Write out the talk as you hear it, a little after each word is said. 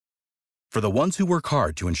For the ones who work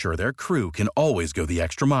hard to ensure their crew can always go the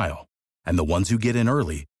extra mile, and the ones who get in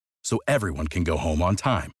early so everyone can go home on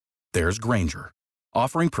time, there's Grainger,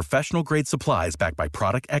 offering professional-grade supplies backed by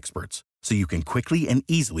product experts so you can quickly and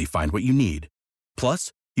easily find what you need.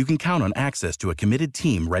 Plus, you can count on access to a committed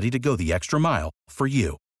team ready to go the extra mile for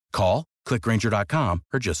you. Call, click Grainger.com,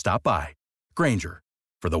 or just stop by. Grainger,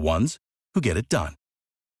 for the ones who get it done.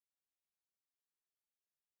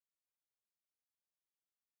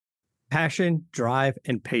 Passion, drive,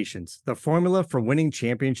 and patience. The formula for winning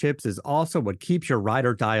championships is also what keeps your ride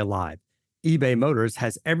or die alive. eBay Motors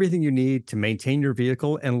has everything you need to maintain your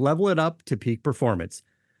vehicle and level it up to peak performance.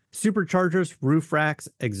 Superchargers, roof racks,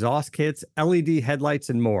 exhaust kits, LED headlights,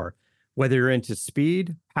 and more. Whether you're into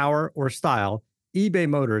speed, power, or style, eBay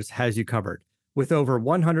Motors has you covered. With over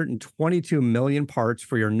 122 million parts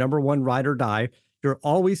for your number one ride or die, you'll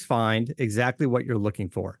always find exactly what you're looking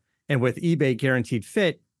for. And with eBay Guaranteed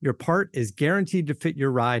Fit, your part is guaranteed to fit your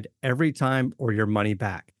ride every time or your money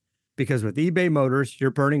back. Because with eBay Motors, you're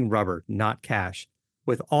burning rubber, not cash.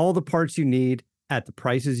 With all the parts you need at the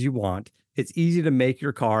prices you want, it's easy to make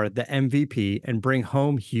your car the MVP and bring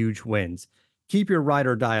home huge wins. Keep your ride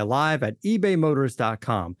or die alive at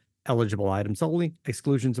ebaymotors.com. Eligible items only.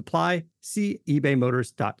 Exclusions apply. See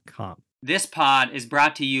ebaymotors.com. This pod is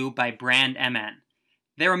brought to you by Brand MN.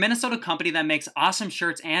 They're a Minnesota company that makes awesome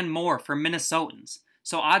shirts and more for Minnesotans.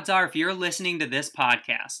 So odds are if you're listening to this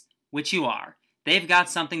podcast, which you are, they've got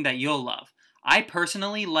something that you'll love. I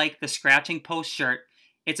personally like the Scratching Post shirt.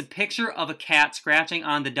 It's a picture of a cat scratching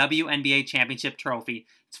on the WNBA championship trophy.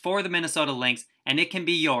 It's for the Minnesota Lynx, and it can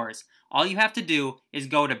be yours. All you have to do is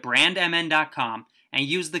go to brandmn.com and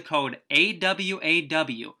use the code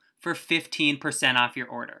AWAW for 15% off your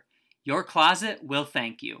order. Your closet will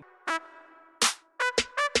thank you.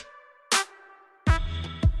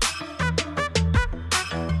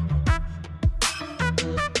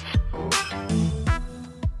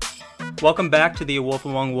 Welcome back to the A Wolf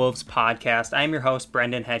Among Wolves podcast. I am your host,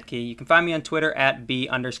 Brendan Hedke. You can find me on Twitter at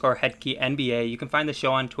B_HedkeNBA. You can find the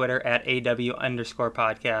show on Twitter at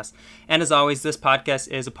AW_podcast. And as always, this podcast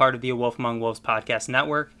is a part of the A Wolf Among Wolves podcast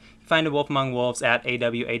network. You can find A Wolf Among Wolves at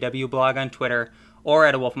AWAW blog on Twitter or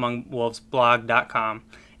at awolfamongwolvesblog.com.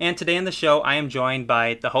 And today on the show, I am joined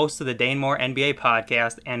by the host of the Dane Moore NBA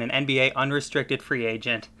podcast and an NBA unrestricted free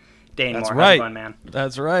agent, Dane Moore. Right. How's it going, man?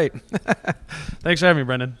 That's right. Thanks for having me,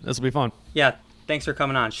 Brendan. This will be fun. Yeah, thanks for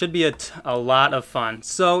coming on. Should be a lot of fun.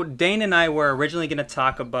 So Dane and I were originally going to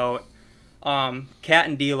talk about Cat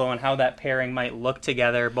and D'Lo and how that pairing might look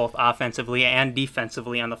together, both offensively and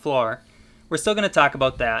defensively on the floor. We're still going to talk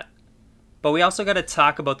about that. But we also got to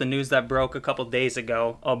talk about the news that broke a couple days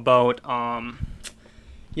ago about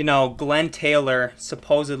Glenn Taylor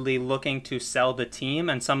supposedly looking to sell the team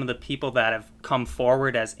and some of the people that have come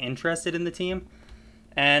forward as interested in the team.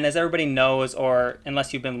 And as everybody knows, or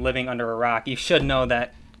unless you've been living under a rock, you should know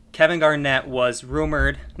that Kevin Garnett was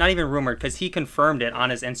rumored, not even rumored, because he confirmed it on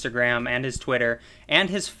his Instagram and his Twitter and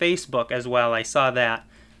his Facebook as well. I saw that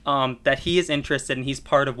he is interested and he's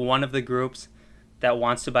part of one of the groups that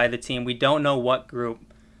wants to buy the team. We don't know what group.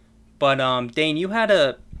 But Dane, you had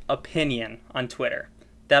a opinion on Twitter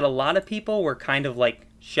that a lot of people were kind of like,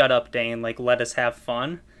 shut up, Dane, like, let us have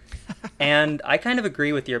fun. And I kind of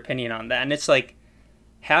agree with your opinion on that. And it's like,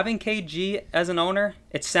 having KG as an owner,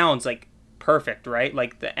 it sounds like perfect, right?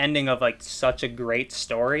 Like the ending of like such a great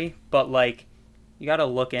story, but like you got to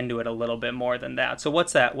look into it a little bit more than that. So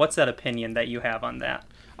what's that opinion that you have on that?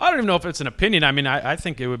 I don't even know if it's an opinion. I mean, I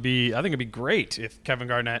think it'd be great if Kevin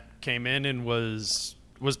Garnett came in and was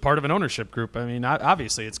part of an ownership group. I mean,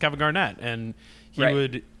 obviously it's Kevin Garnett, and he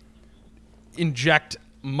would inject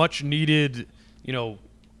much needed,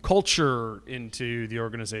 culture into the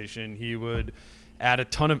organization. He would add a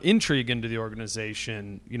ton of intrigue into the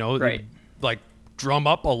organization, like drum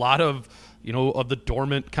up a lot of, of the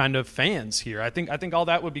dormant kind of fans here. I think all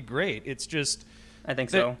that would be great. It's just, I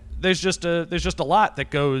think so. There's just a lot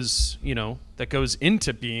that goes,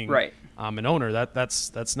 into being an owner.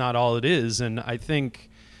 That's not all it is. And I think,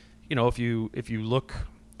 if you look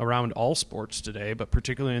around all sports today, but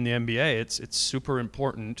particularly in the NBA, it's super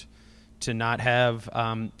important to not have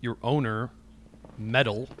your owner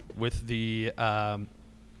meddle with the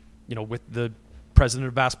with the president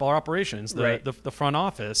of basketball operations, the front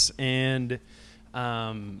office, and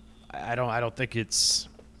I don't think it's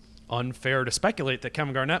unfair to speculate that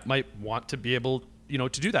Kevin Garnett might want to be able to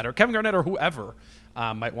do that, or Kevin Garnett or whoever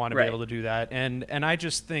might want to be able to do that, and I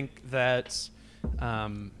just think that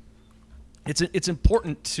it's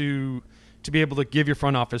important to be able to give your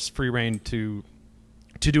front office free rein to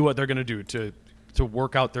do what they're going to do to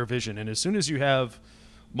work out their vision. And as soon as you have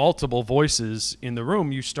multiple voices in the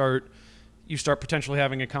room, you start potentially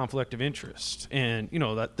having a conflict of interest. And,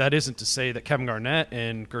 that isn't to say that Kevin Garnett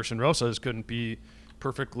and Gerson Rosas couldn't be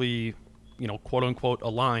perfectly, quote unquote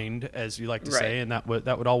aligned, as you like to say, and that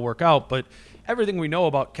would all work out. But everything we know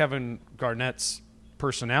about Kevin Garnett's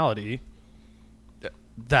personality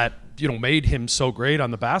that, made him so great on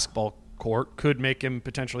the basketball court could make him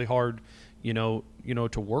potentially hard,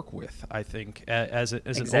 to work with, I think, as an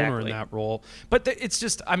owner in that role. But it's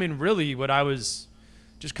just, really what I was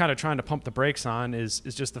just kind of trying to pump the brakes on is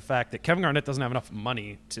just the fact that Kevin Garnett doesn't have enough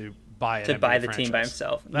money to buy the franchise. Team by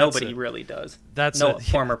himself. Nobody really does. That's a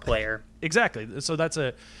former player. Exactly. So that's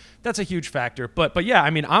a huge factor. But yeah,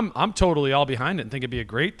 I'm totally all behind it and think it'd be a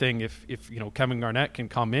great thing if Kevin Garnett can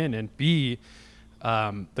come in and be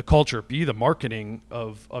the culture, be the marketing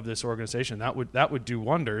of this organization. That would do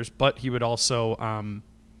wonders. But he would also,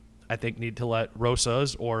 I think, need to let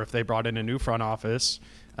Rosas, or if they brought in a new front office,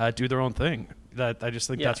 do their own thing. I just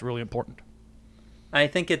think that's really important. I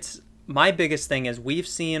think my biggest thing is we've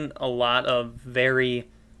seen a lot of very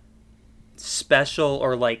special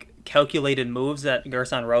or calculated moves that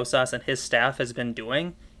Gerson Rosas and his staff has been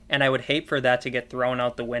doing. And I would hate for that to get thrown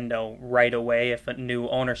out the window right away if a new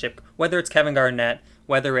ownership, whether it's Kevin Garnett,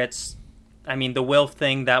 whether it's, the Wilf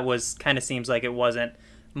thing, that was kind of seems like it wasn't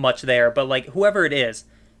much there. But whoever it is,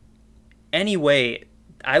 anyway,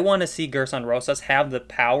 I want to see Gerson Rosas have the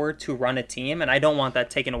power to run a team, and I don't want that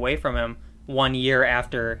taken away from him 1 year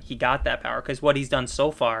after he got that power, because what he's done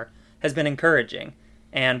so far has been encouraging,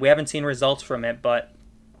 and we haven't seen results from it, but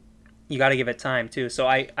you got to give it time too. So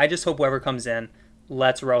I just hope whoever comes in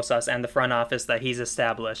lets Rosas and the front office that he's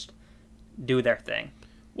established do their thing.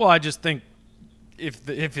 Well, I just think if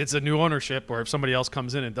it's a new ownership, or if somebody else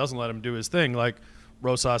comes in and doesn't let him do his thing,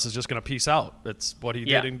 Rosas is just going to peace out. That's what he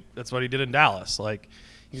did. That's what he did in Dallas.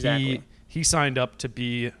 Exactly. He signed up to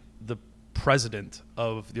be the president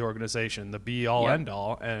of the organization, the be all end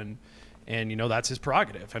all, and that's his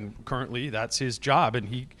prerogative, and currently that's his job. And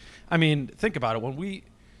think about it.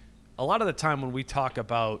 A lot of the time when we talk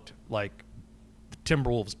about the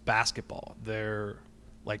Timberwolves basketball, they're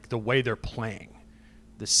the way they're playing,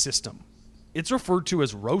 the system, it's referred to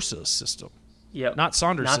as Rosas' system. Yep. Not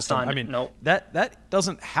Saunders' system. Nope. That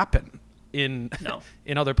doesn't happen in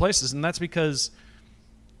other places, and that's because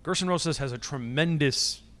Gerson Rosas has a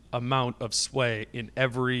tremendous amount of sway in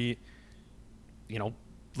every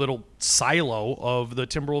little silo of the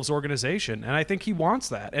Timberwolves organization, and I think he wants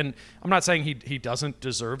that. And I'm not saying he doesn't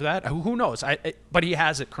deserve that. Who knows? But he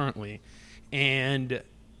has it currently, and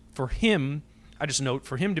for him, I just note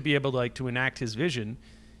for him to be able to enact his vision,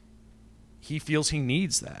 he feels he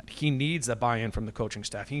needs that. He needs the buy-in from the coaching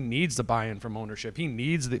staff. He needs the buy-in from ownership. He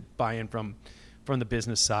needs the buy-in from the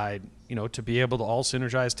business side, to be able to all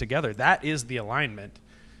synergize together. That is the alignment.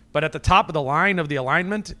 But at the top of the line of the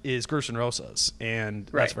alignment is Gerson Rosas, and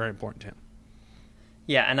that's very important to him.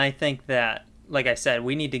 Yeah, and I think that, like I said,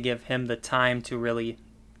 we need to give him the time to really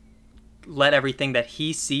let everything that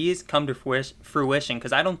he sees come to fruition,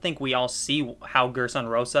 because I don't think we all see how Gerson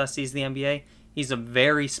Rosas sees the NBA. He's a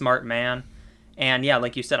very smart man. And yeah,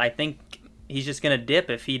 like you said, I think he's just going to dip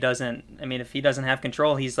if he doesn't have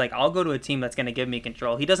control. He's I'll go to a team that's going to give me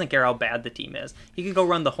control. He doesn't care how bad the team is. He could go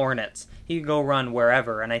run the Hornets. He could go run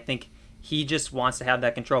wherever. And I think he just wants to have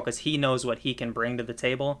that control because he knows what he can bring to the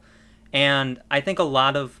table. And I think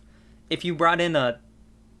if you brought in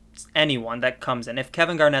anyone that comes in, if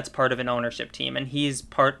Kevin Garnett's part of an ownership team and he's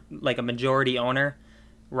part a majority owner,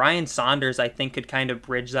 Ryan Saunders, I think, could kind of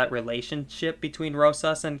bridge that relationship between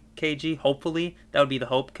Rosas and KG. Hopefully, that would be the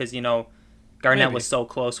hope, because Garnett was so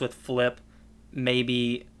close with Flip.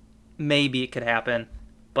 Maybe it could happen,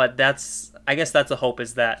 but I guess that's a hope,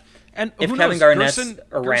 is that if Kevin Garnett's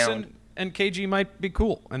around, Gerson and KG might be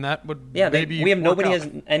cool, and that would nobody has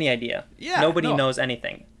any idea. Nobody knows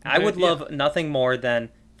anything. I would love nothing more than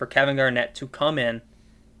for Kevin Garnett to come in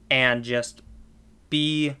and just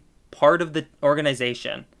be part of the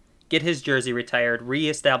organization, get his jersey retired,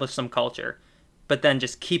 reestablish some culture, but then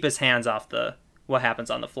just keep his hands off what happens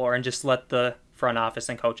on the floor and just let the front office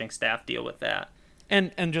and coaching staff deal with that.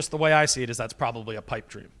 And just the way I see it is that's probably a pipe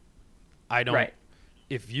dream. I don't. Right.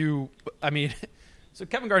 So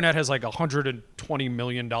Kevin Garnett has $120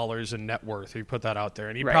 million in net worth. He put that out there,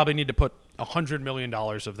 and he'd probably need to put $100 million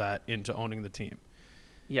of that into owning the team.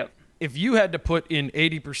 Yep. If you had to put in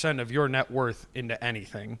 80% of your net worth into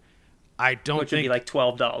anything, Which would be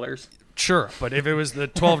 $12. Sure, but if it was the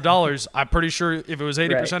 $12, I'm pretty sure if it was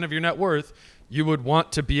 80% of your net worth, you would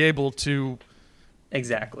want to be able to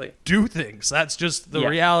exactly do things. That's just the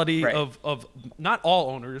reality of not all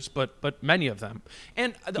owners, but many of them.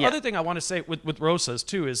 And the other thing I want to say with Rosas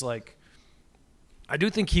too is like, I do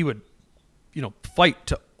think he would, fight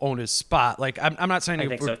to own his spot. Like I'm not saying he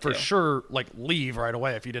would for sure like leave right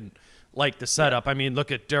away if he didn't like the setup. I mean,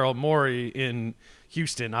 look at Daryl Morey in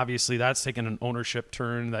Houston. Obviously, that's taken an ownership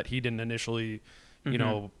turn that he didn't initially,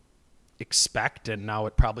 expect, and now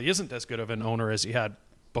it probably isn't as good of an owner as he had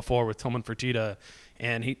before with Tillman Fertitta,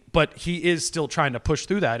 but he is still trying to push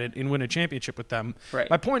through that and win a championship with them. Right.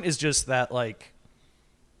 My point is just that, like,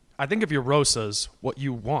 I think if you're Rosas, what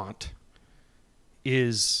you want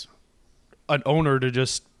is an owner to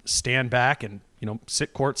just stand back and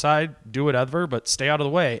sit courtside, do whatever, but stay out of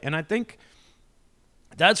the way. And I think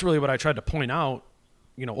that's really what I tried to point out,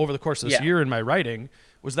 over the course of this year in my writing,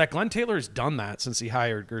 was that Glenn Taylor has done that since he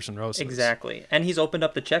hired Gerson Rosas. Exactly. And he's opened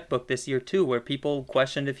up the checkbook this year, too, where people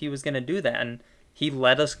questioned if he was going to do that. And he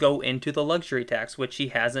let us go into the luxury tax, which he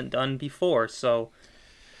hasn't done before. So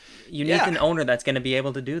you need an owner that's going to be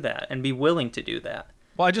able to do that and be willing to do that.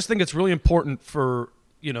 Well, I just think it's really important for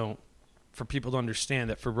people to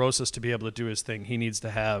understand that for Rosas to be able to do his thing, he needs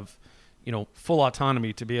to have, full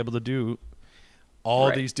autonomy to be able to do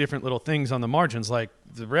all these different little things on the margins. Like,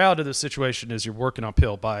 the reality of the situation is you're working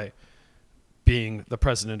uphill by being the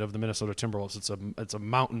president of the Minnesota Timberwolves. It's a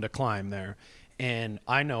mountain to climb there. And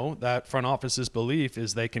I know that front office's belief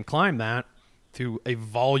is they can climb that through a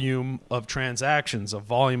volume of transactions, a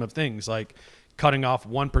volume of things, like cutting off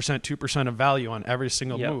 1%, 2% of value on every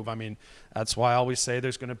single move. I mean, that's why I always say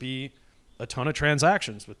there's going to be a ton of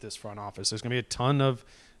transactions with this front office. There's going to be a ton of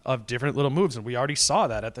different little moves, and we already saw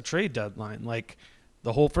that at the trade deadline. Like,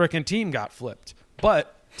 the whole frickin' team got flipped.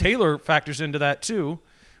 But Taylor factors into that too,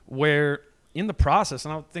 where in the process,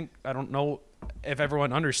 and I don't know if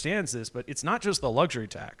everyone understands this, but it's not just the luxury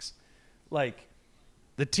tax. Like,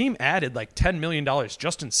 the team added like $10 million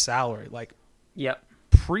just in salary, like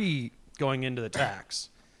pre going into the tax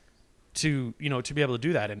to be able to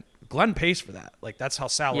do that. And Glenn pays for that. Like, that's how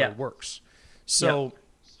salary works. So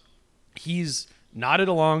he's nodded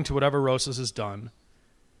along to whatever Rosas has done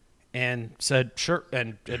and said sure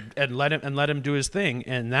and let him do his thing,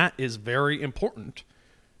 and that is very important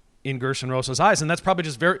in Gerson Rosas' eyes, and that's probably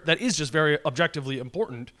just very objectively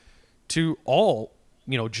important to all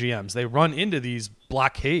GMs. They run into these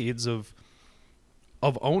blockades of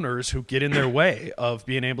owners who get in their way of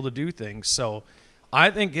being able to do things. So I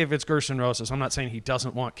think if it's Gerson Rosas, I'm not saying he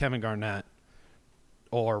doesn't want Kevin Garnett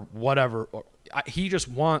or whatever. He just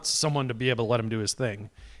wants someone to be able to let him do his thing,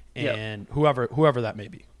 and whoever that may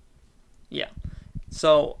be. Yeah.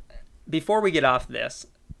 So before we get off this,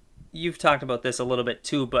 you've talked about this a little bit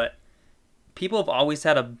too, but people have always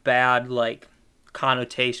had a bad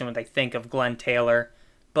connotation when they think of Glenn Taylor.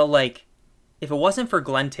 But if it wasn't for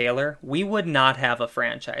Glenn Taylor, we would not have a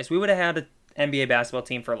franchise. We would have had an NBA basketball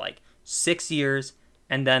team for 6 years,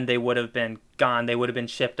 and then they would have been gone. They would have been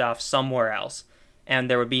shipped off somewhere else, and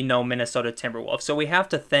there would be no Minnesota Timberwolves. So we have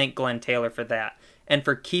to thank Glenn Taylor for that and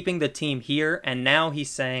for keeping the team here. And now he's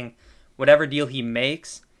saying whatever deal he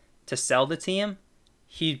makes to sell the team,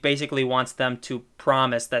 he basically wants them to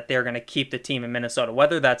promise that they're going to keep the team in Minnesota.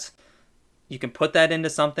 Whether that's, you can put that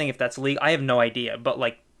into something, if that's legal, I have no idea. But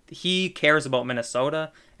he cares about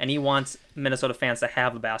Minnesota, and he wants Minnesota fans to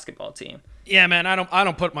have a basketball team. Yeah, man, I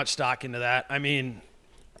don't put much stock into that. I mean,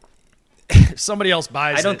 if somebody else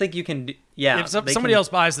buys it. I don't think you can. Yeah, if somebody else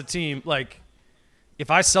buys the team,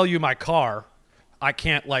 if I sell you my car, I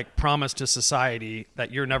can't promise to society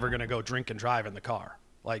that you're never going to go drink and drive in the car.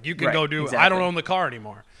 You can go do. Exactly. I don't own the car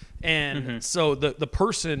anymore, and so the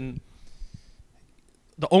person,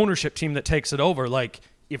 the ownership team that takes it over,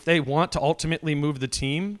 if they want to ultimately move the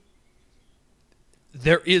team,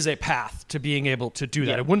 there is a path to being able to do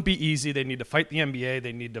that. It wouldn't be easy. They need to fight the NBA.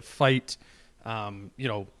 They need to fight,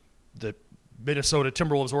 the Minnesota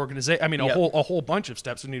Timberwolves organization. I mean, a whole bunch of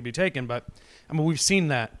steps would need to be taken. But I mean, we've seen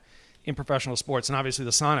that in professional sports, and obviously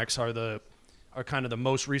the Sonics are kind of the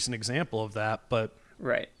most recent example of that. But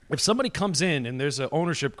if somebody comes in and there's an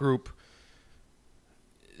ownership group,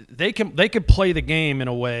 they could play the game in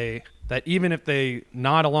a way that even if they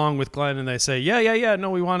nod along with Glenn and they say, no,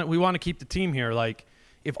 we want to keep the team here.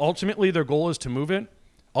 If ultimately their goal is to move it,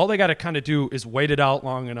 all they got to kind of do is wait it out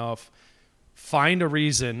long enough, find a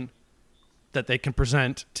reason that they can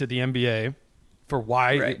present to the NBA for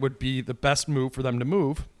why it would be the best move for them to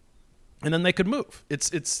move, and then they could move.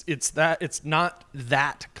 It's not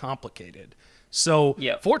that complicated. So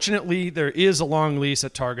fortunately, there is a long lease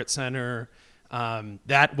at Target Center.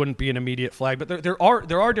 That wouldn't be an immediate flag, but there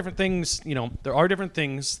are different things. There are different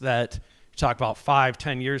things that you talk about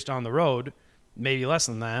 5-10 years down the road maybe less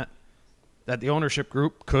than that the ownership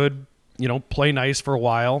group could, play nice for a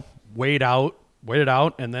while, wait it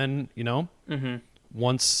out, and then,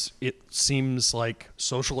 once it seems like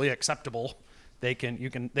socially acceptable, they can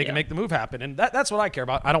make the move happen. And that's what I care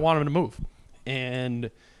about. I don't want them to move.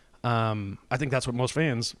 And I think that's what most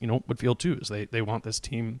fans, would feel too, is they want this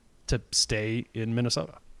team to stay in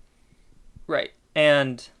Minnesota. Right.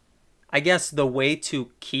 And I guess the way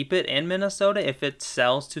to keep it in Minnesota, if it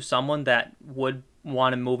sells to someone that would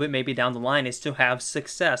want to move it maybe down the line, is to have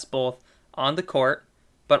success both on the court,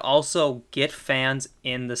 but also get fans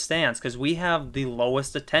in the stands, because we have the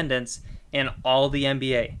lowest attendance in all the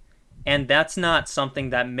NBA. And that's not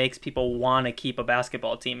something that makes people want to keep a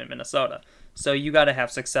basketball team in Minnesota. So you got to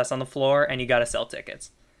have success on the floor, and you got to sell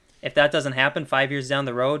tickets. If that doesn't happen 5 years down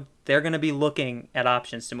the road, they're going to be looking at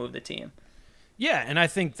options to move the team. Yeah, and I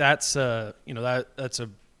think that's that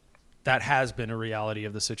has been a reality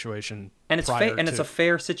of the situation. And it's it's a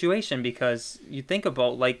fair situation, because you think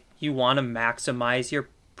about, like, you want to maximize your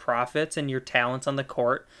profits and your talents on the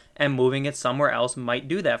court, and moving it somewhere else might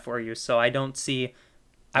do that for you. So I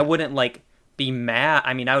wouldn't be mad.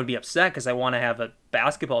 I mean, I would be upset because I want to have a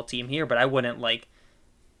basketball team here, but I wouldn't like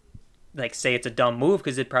say it's a dumb move,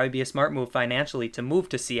 because it'd probably be a smart move financially to move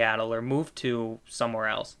to Seattle or move to somewhere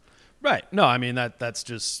else. Right. No, I mean that's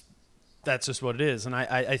just what it is. And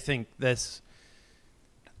I think this,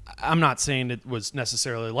 I'm not saying it was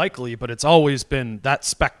necessarily likely, but it's always been, that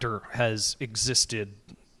specter has existed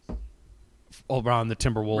around the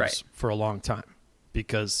Timberwolves for a long time,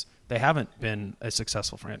 because they haven't been a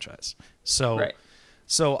successful franchise. So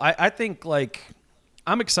I think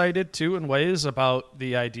I'm excited too in ways about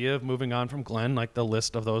the idea of moving on from Glenn. Like, the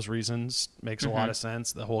list of those reasons makes a lot of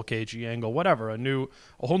sense. The whole KG angle, whatever, a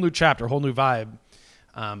whole new chapter, a whole new vibe,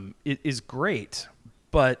 it is great.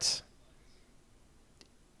 But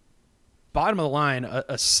bottom of the line,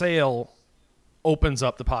 a sale opens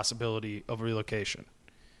up the possibility of relocation.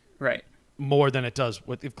 Right. More than it does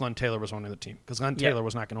if Glenn Taylor was owning the team, because Glenn Taylor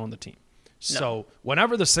was not going to own the team. So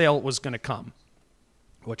whenever the sale was going to come,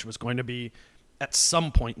 which was going to be at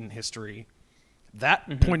some point in history,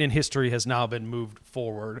 that point in history has now been moved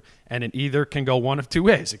forward, and it either can go one of two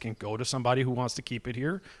ways. It can go to somebody who wants to keep it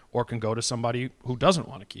here, or it can go to somebody who doesn't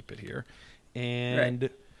want to keep it here. And,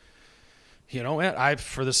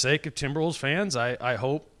 for the sake of Timberwolves fans, I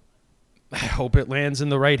hope it lands in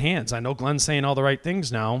the right hands. I know Glenn's saying all the right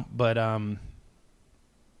things now, but I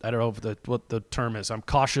don't know what the term is. I'm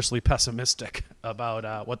cautiously pessimistic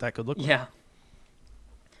about what that could look like. Yeah,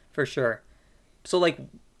 for sure. So,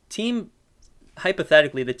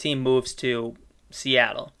 hypothetically, the team moves to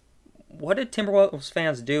Seattle. What did Timberwolves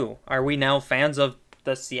fans do? Are we now fans of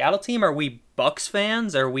the Seattle team? Are we Bucks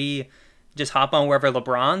fans? Are we just hop on wherever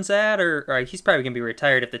LeBron's at? Or he's probably going to be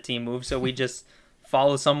retired if the team moves, so we just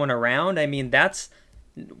follow someone around? I mean, most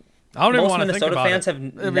Minnesota fans have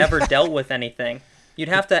never dealt with anything. You'd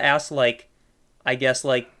have to ask,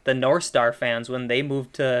 the North Star fans when they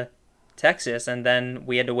moved to Texas, and then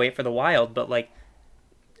we had to wait for the Wild. But,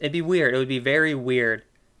 it'd be weird. It would be very weird.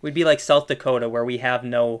 We'd be like South Dakota, where we have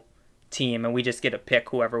no team, and we just get to pick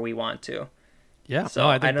whoever we want to. Yeah, so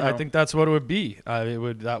I think that's what it would be.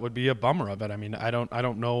 That would be a bummer of it. I mean, I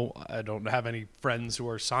don't know. I don't have any friends who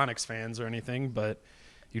are Sonics fans or anything, but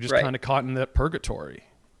you just kind of caught in that purgatory.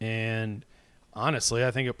 And honestly,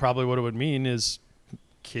 I think it probably what it would mean is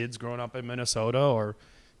kids growing up in Minnesota, or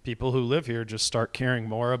people who live here, just start caring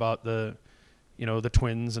more about the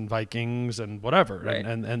Twins and Vikings and whatever. Right.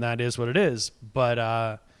 And that is what it is. But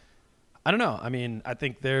I don't know. I mean, I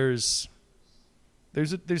think there's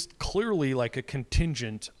clearly a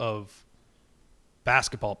contingent of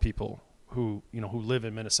basketball people who live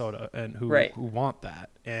in Minnesota and who want that.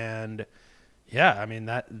 And yeah, I mean,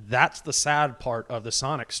 that's the sad part of the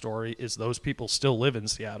Sonic story, is those people still live in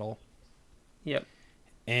Seattle. Yep.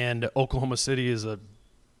 And Oklahoma City is a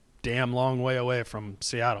damn long way away from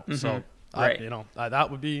Seattle. Mm-hmm. So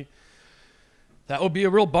that would be a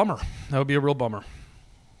real bummer. That would be a real bummer.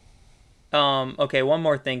 Okay, one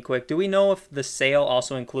more thing quick. Do we know if the sale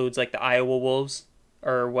also includes the Iowa Wolves,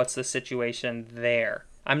 or what's the situation there?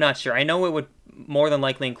 I'm not sure. I know it would more than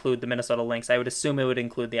likely include the Minnesota Lynx. I would assume it would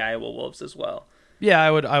include the Iowa Wolves as well. Yeah,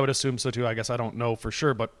 I would assume so too. I guess I don't know for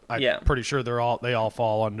sure, but I'm pretty sure they all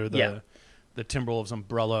fall under the Timberwolves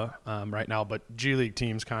umbrella right now. But G League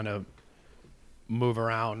teams kind of move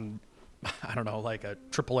around, I don't know, like a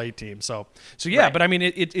AAA team. So yeah, right. But I mean,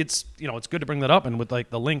 it's it's good to bring that up, and with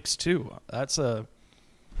the Lynx too. That's a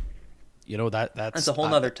that's a whole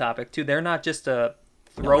nother topic too. They're not just a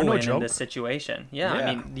throw in this situation. Yeah,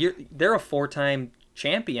 I mean, they're a 4-time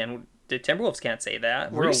champion. the Timberwolves can't say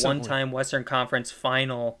that. We're Recently. a one-time Western Conference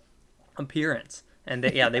final appearance. And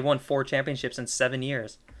they won 4 championships in 7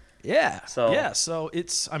 years. Yeah. So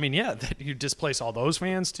it's, I mean, that you displace all those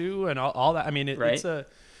fans too and all that. I mean, it's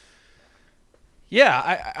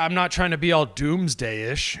I'm not trying to be all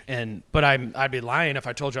doomsday-ish, but I'd be lying if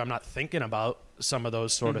I told you I'm not thinking about some of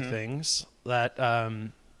those sort of things. That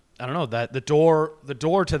I don't know, that the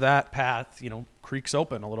door to that path, creaks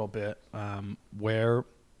open a little bit, where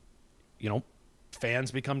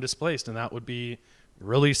fans become displaced, and that would be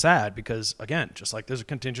really sad because, again, just like there's a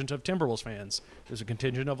contingent of Timberwolves fans, there's a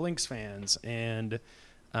contingent of Lynx fans, and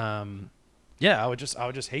I would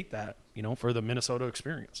just hate that, for the Minnesota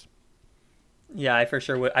experience. Yeah, I for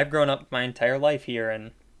sure would. I've grown up my entire life here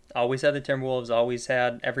and always had the Timberwolves, always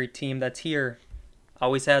had every team that's here,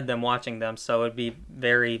 always had them, watching them, so it'd be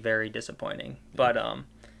very, very disappointing. But all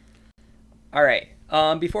right,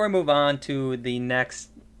 before I move on to the next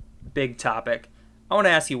big topic, I want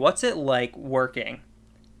to ask you, what's it like working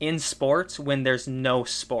in sports when there's no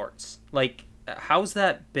sports? Like, how's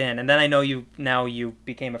that been? And then I know you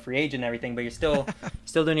became a free agent and everything, but you're still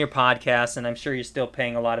doing your podcast, and I'm sure you're still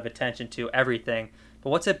paying a lot of attention to everything. But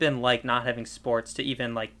what's it been like not having sports to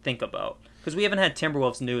even think about? Because we haven't had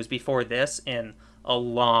Timberwolves news before this in a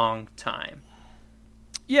long time.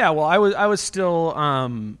 Yeah, well, I was still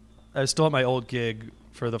at my old gig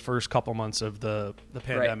for the first couple months of the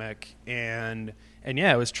pandemic, right. and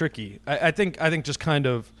yeah, it was tricky. I think just kind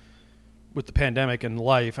of with the pandemic and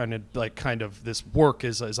life, and kind of this work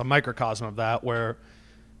is a microcosm of that, where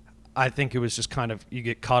I think it was just kind of, you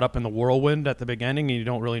get caught up in the whirlwind at the beginning and you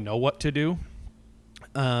don't really know what to do.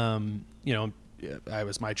 It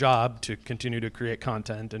was my job to continue to create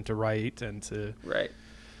content and to write and to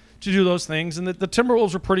do those things. And the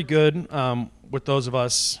Timberwolves were pretty good with those of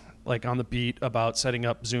us on the beat about setting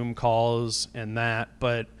up Zoom calls and that.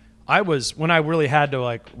 But when I really had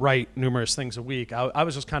to write numerous things a week, I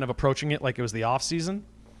was just kind of approaching it like it was the off season,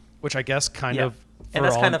 which I guess kind of. And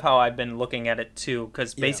that's kind of how I've been looking at it too,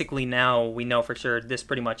 because basically now we know for sure this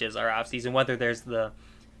pretty much is our off season, whether there's the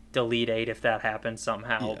delete date if that happens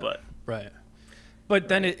somehow, but right. But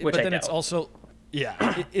then it's also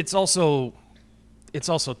it's also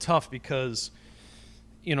tough because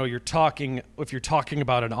you're talking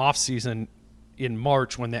about an off season in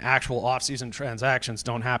March when the actual off season transactions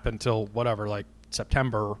don't happen till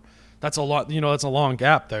September. That's a lot, that's a long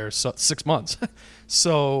gap there, so 6 months.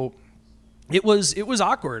 So it was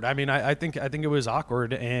awkward. I mean, I think it was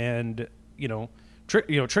awkward and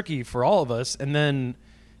tricky for all of us. And then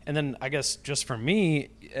I guess just for me,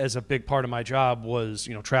 as a big part of my job was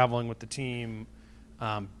traveling with the team,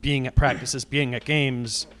 being at practices, being at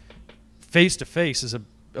games, face to face is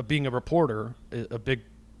being a reporter. A big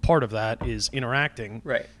part of that is interacting,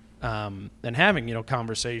 right? And having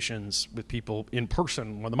conversations with people in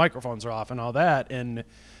person when the microphones are off and all that. And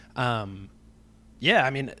I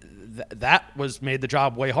mean, that made the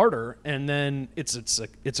job way harder. And then it's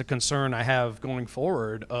a concern I have going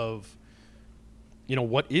forward of,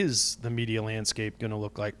 what is the media landscape going to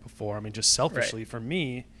look like before? I mean, just selfishly for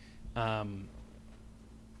me,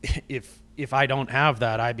 if I don't have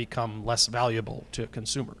that, I become less valuable to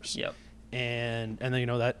consumers. Yep. And then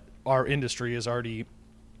that our industry is already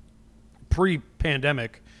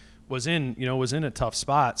pre-pandemic was in a tough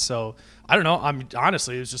spot. So I don't know.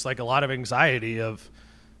 Honestly, it was just a lot of anxiety of,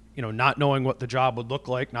 not knowing what the job would look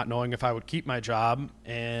like, not knowing if I would keep my job,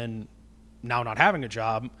 and now not having a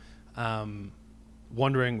job,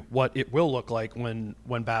 wondering what it will look like when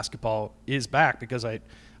basketball is back, because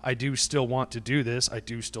I do still want to do this. I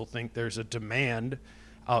do still think there's a demand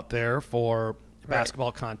out there for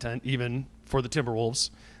basketball content, even for the Timberwolves.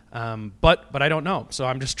 But I don't know. So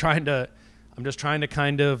I'm just trying to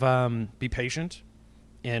kind of be patient,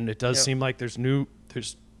 and it does seem like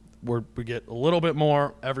we get a little bit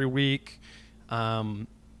more every week, and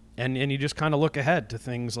you just kind of look ahead to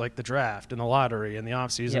things like the draft and the lottery and the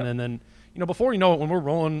offseason, and then before you know it, when we're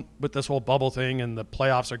rolling with this whole bubble thing and the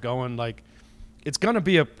playoffs are going, it's gonna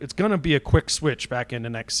be a quick switch back into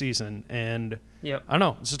next season, and I don't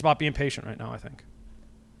know. It's just about being patient right now, I think.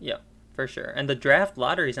 Yeah, for sure. And the draft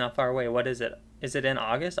lottery is not far away. What is it? Is it in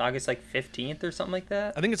August? August 15th or something like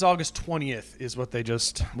that? I think it's August 20th is what they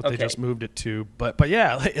just moved it to. But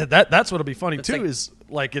yeah, that's what'll be funny too, is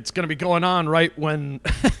it's going to be going on right when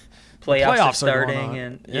playoffs are starting,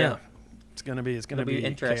 and it's going to be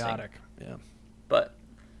interesting. Chaotic. Yeah. But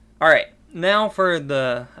all right, now for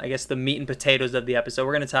the meat and potatoes of the episode,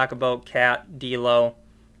 we're going to talk about Cat, D'Lo.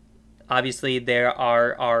 Obviously, they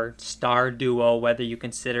are our star duo, whether you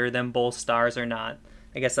consider them both stars or not.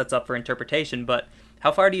 I guess that's up for interpretation. But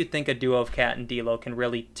how far do you think a duo of Cat and D'Lo can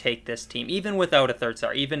really take this team, even without a third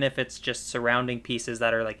star, even if it's just surrounding pieces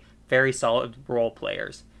that are like very solid role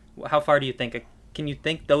players? How far do you think? Can you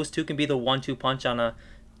think those two can be the 1-2 punch on a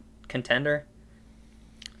contender?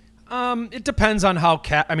 It depends on how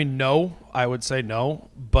Cat. I mean, no, I would say no,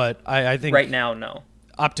 but I think right now, no.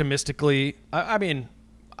 Optimistically, I mean,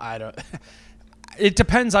 I don't. It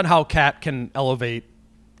depends on how Cat can elevate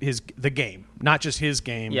the game, not just his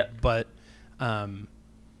game, but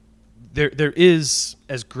there is,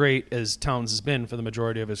 as great as Towns has been for the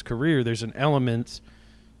majority of his career, there's an element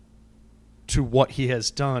to what he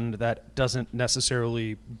has done that doesn't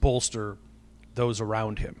necessarily bolster those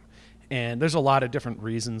around him. And there's a lot of different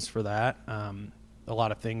reasons for that. A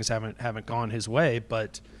lot of things haven't gone his way,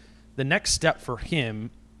 but the next step for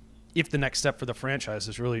him, if the next step for the franchise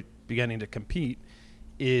is really beginning to compete,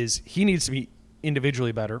 is he needs to be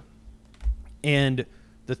individually better, and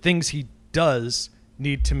the things he does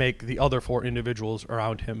need to make the other four individuals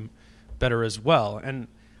around him better as well. And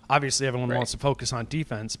obviously everyone wants to focus on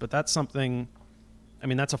defense, but that's something, I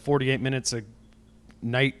mean, that's a 48 minutes a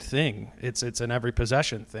night thing. It's an every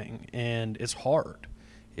possession thing, and it's hard.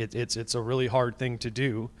 It's a really hard thing to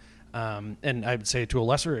do. And I would say to a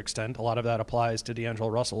lesser extent, a lot of that applies to D'Angelo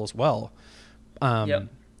Russell as well.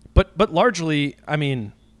 But largely, I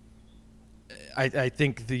mean, I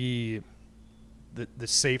think the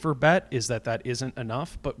safer bet is that isn't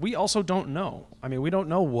enough, but we also don't know. I mean, we don't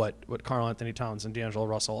know what Karl-Anthony Towns and D'Angelo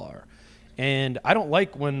Russell are. And I don't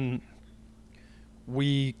like when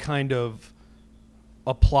we kind of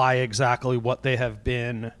apply exactly what they have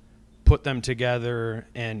been, put them together,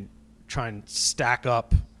 and try and stack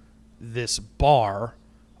up this bar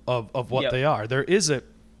of what they are. There is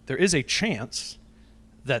a chance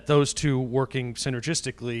that those two working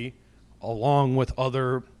synergistically along with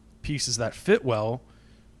other pieces that fit well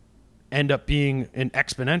end up being an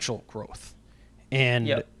exponential growth.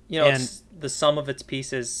 And it's the sum of its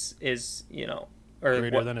pieces is, or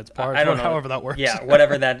greater than its parts. I don't know. However that works. Yeah,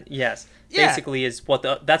 whatever that. Yes, basically is what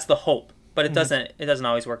that's the hope. But it doesn't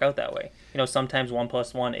always work out that way. Sometimes 1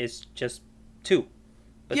 + 1 is just 2,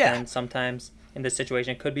 but then sometimes in this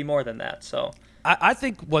situation it could be more than that. So I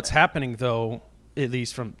think what's happening, though, at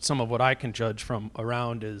least from some of what I can judge from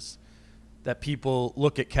around, is that people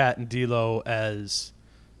look at Cat and D'Lo as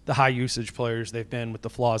the high usage players they've been with the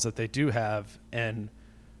flaws that they do have, and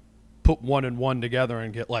put 1 and 1 together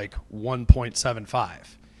and get like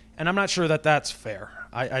 1.75. And I'm not sure that that's fair.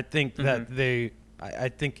 I think that I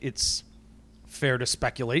think it's fair to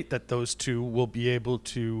speculate that those two will be able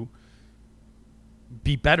to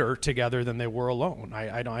be better together than they were alone.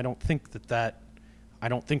 I don't think I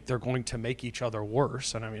don't think they're going to make each other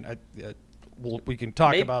worse. And I mean, we can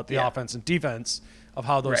talk about the offense and defense of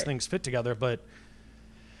how those things fit together, but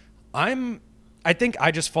I think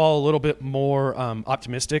I just fall a little bit more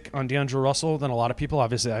optimistic on D'Angelo Russell than a lot of people.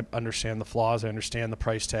 Obviously, I understand the flaws, I understand the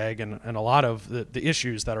price tag, and a lot of the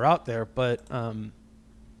issues that are out there. But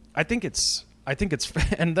I think it's,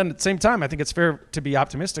 and then at the same time, I think it's fair to be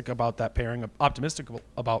optimistic about that pairing, optimistic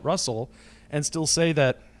about Russell, and still say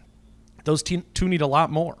that those two need a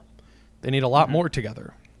lot more. They need a lot more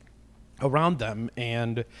together around them,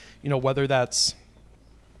 and whether that's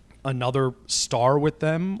another star with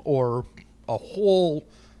them or a whole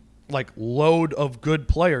load of good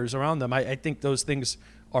players around them. I think those things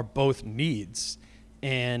are both needs.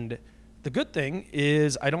 And the good thing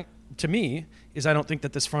is I don't think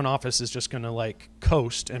that this front office is just going to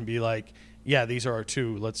coast and be like, yeah, these are our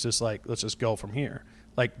two. Let's just go from here.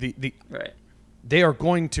 They are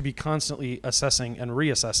going to be constantly assessing and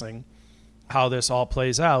reassessing how this all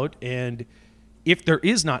plays out. And if there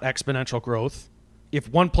is not exponential growth, if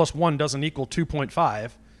 1 + 1 doesn't equal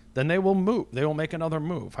 2.5, then they will move. They will make another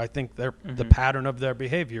move. I think the pattern of their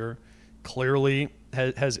behavior clearly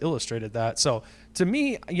has illustrated that. So to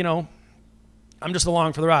me, I'm just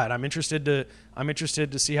along for the ride. I'm interested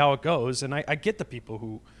to see how it goes. And I get the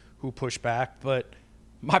people who push back, but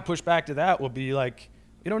my pushback to that will be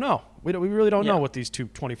we don't know. We really don't know what these two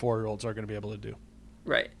 24-year-olds are going to be able to do.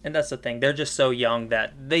 Right. And that's the thing. They're just so young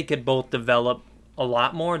that they could both develop a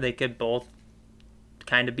lot more. They could both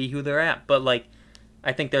kind of be who they're at. But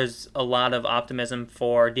I think there's a lot of optimism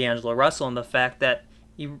for D'Angelo Russell in the fact that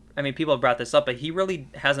people have brought this up, but he really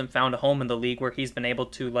hasn't found a home in the league where he's been able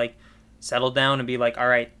to settle down and be all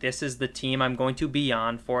right, this is the team I'm going to be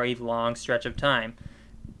on for a long stretch of time.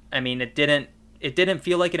 I mean, it didn't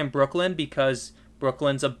feel like it in Brooklyn because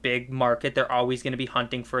Brooklyn's a big market. They're always going to be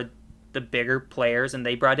hunting for the bigger players, and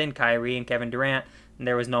they brought in Kyrie and Kevin Durant, and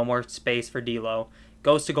there was no more space for D'Lo.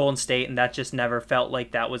 goes to Golden State, and that just never felt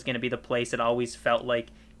like that was going to be the place. It always felt like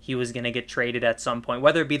he was going to get traded at some point,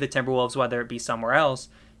 whether it be the Timberwolves, whether it be somewhere else.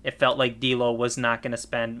 It felt like D'Lo was not going to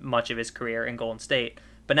spend much of his career in Golden State.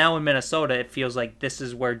 But now in Minnesota, it feels like this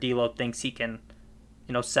is where D'Lo thinks he can,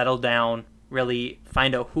 settle down, really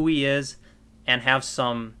find out who he is, and have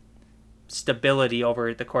some stability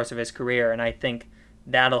over the course of his career. And I think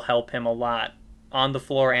that'll help him a lot on the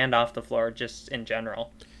floor and off the floor, just in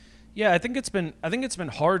general. Yeah, I think it's been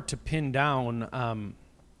hard to pin down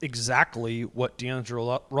exactly what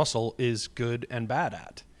D'Angelo Russell is good and bad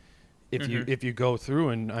at. If you go through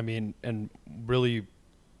and really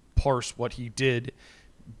parse what he did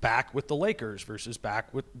back with the Lakers versus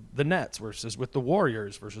back with the Nets versus with the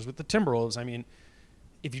Warriors versus with the Timberwolves. I mean,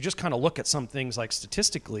 if you just kind of look at some things like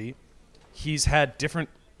statistically, he's had different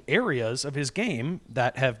areas of his game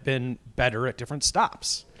that have been better at different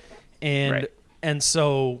stops. And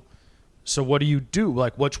so what do you do?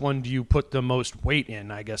 Like, which one do you put the most weight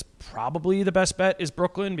in? I guess probably the best bet is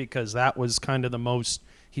Brooklyn, because that was kind of the most,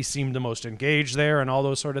 he seemed the most engaged there and all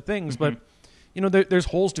those sort of things. But, there's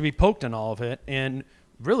holes to be poked in all of it. And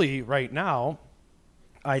really right now,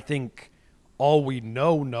 I think all we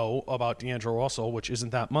know about D'Angelo Russell, which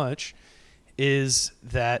isn't that much, is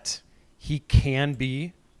that he can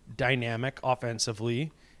be dynamic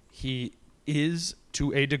offensively. He is,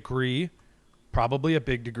 to a degree, probably a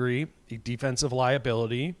big degree, a defensive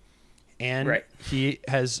liability, and he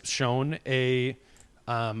has shown a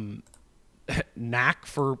knack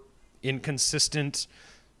for inconsistent,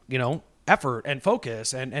 effort and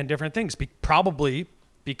focus and different things, probably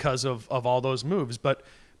because of all those moves. But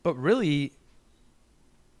really,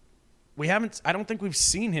 I don't think we've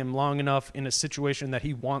seen him long enough in a situation that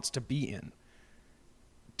he wants to be in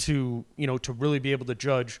to really be able to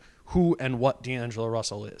judge who and what D'Angelo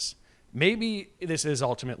Russell is. Maybe this is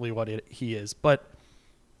ultimately what he is, but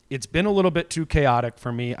it's been a little bit too chaotic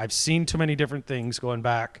for me. I've seen too many different things going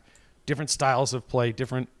back, different styles of play,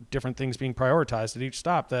 different things being prioritized at each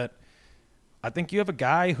stop, that I think you have a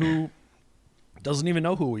guy who doesn't even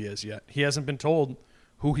know who he is yet. He hasn't been told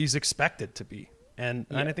who he's expected to be. And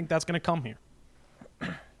I think that's going to come here.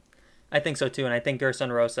 I think so too, and I think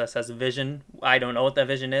Gerson Rosas has a vision. I don't know what that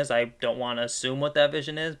vision is. I don't want to assume what that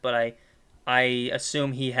vision is, but I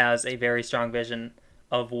assume he has a very strong vision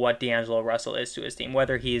of what D'Angelo Russell is to his team,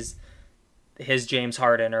 whether he's his James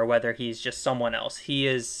Harden or whether he's just someone else. He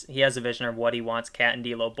has a vision of what he wants Cat and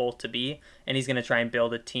D'Lo both to be, and he's going to try and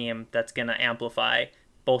build a team that's going to amplify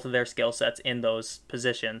both of their skill sets in those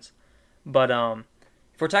positions. But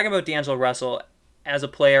if we're talking about D'Angelo Russell as a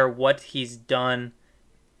player, what he's done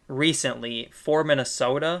recently for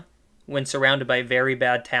Minnesota when surrounded by very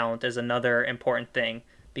bad talent is another important thing,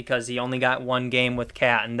 because he only got one game with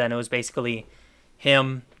Cat, and then it was basically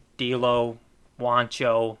him, D'Lo,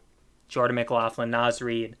 Juancho, Jordan McLaughlin, Naz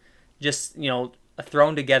Reid, just,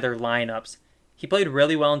 thrown together lineups. He played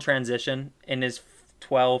really well in transition in his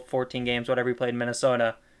 12, 14 games, whatever he played in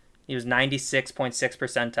Minnesota. He was 96.6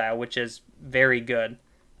 percentile, which is very good.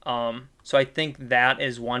 So I think that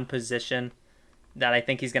is one position that I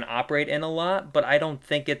think he's going to operate in a lot, but I don't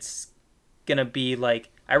think it's going to be like,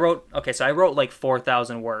 I wrote like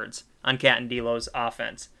 4,000 words on Cat and D'Lo's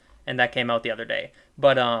offense, and that came out the other day.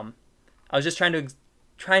 But I was just trying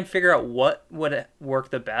and figure out what would work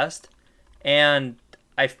the best, and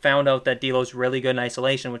I found out that D'Lo's really good in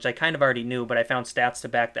isolation, which I kind of already knew, but I found stats to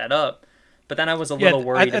back that up. But then I was a little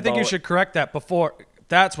worried. I think you should correct that before.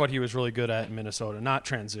 That's what he was really good at in Minnesota, not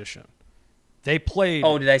transition. They played.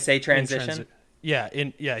 Oh, did I say transition? He was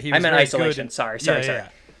I meant isolation. Sorry. Yeah.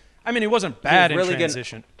 I mean, he wasn't bad in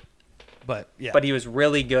transition, but yeah. But he was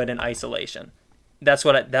really good in isolation. That's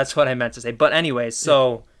what I meant to say. But anyways,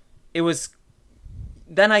 so it was.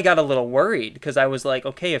 Then I got a little worried because I was like,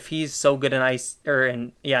 okay, if he's so good in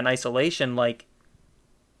isolation, like,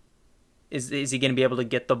 is he going to be able to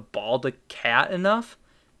get the ball to Cat enough?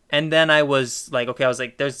 And then I was like,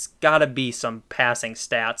 there's got to be some passing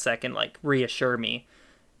stats that can like reassure me.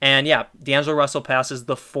 And yeah, D'Angelo Russell passes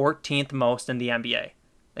the 14th most in the NBA.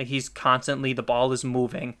 Like, he's constantly, the ball is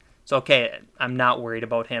moving. So okay, I'm not worried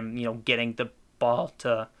about him, getting the ball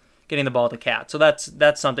to Cat. So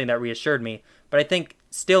that's something that reassured me. But I think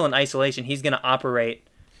still in isolation, he's going to operate.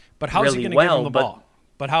 But how is he going to give him the ball?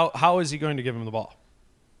 But how is he going to give him the ball?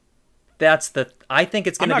 I think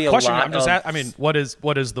it's going to be a lot. I'm just what is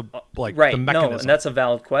the the mechanism? No, and that's a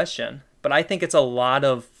valid question. But I think it's a lot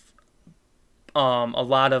of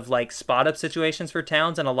like spot up situations for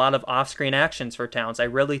Towns and a lot of off screen actions for Towns. I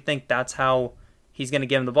really think that's how he's going to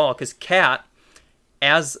give him the ball, because Cat,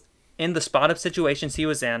 as in the spot up situations he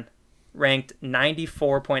was in, ranked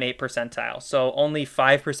 94.8 percentile. So only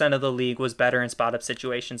 5% of the league was better in spot-up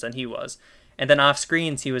situations than he was. And then off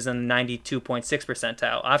screens, he was in 92.6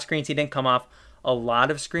 percentile. Off screens, he didn't come off a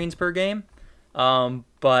lot of screens per game,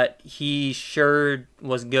 but he sure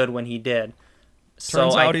was good when he did.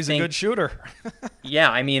 Turns out he's a good shooter.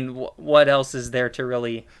 Yeah, I mean, what else is there to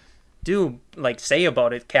really say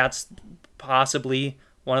about it? KAT's possibly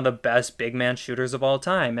one of the best big man shooters of all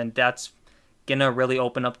time, and that's gonna really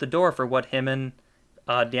open up the door for what him and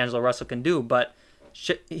D'Angelo Russell can do. But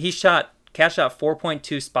KAT shot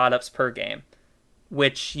 4.2 spot ups per game,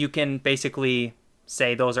 which you can basically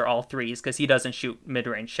say those are all threes because he doesn't shoot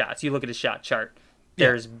mid-range shots. You look at his shot chart,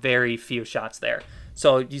 there's very few shots there.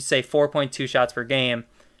 So you say 4.2 shots per game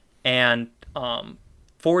and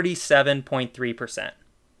 47.3%.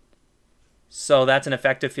 So that's an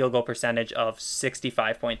effective field goal percentage of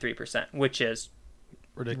 65.3%, which is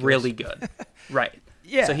ridiculous. Really good. Right.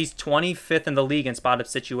 Yeah. So he's 25th in the league in spot-up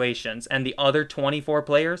situations, and the other 24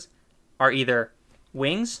 players are either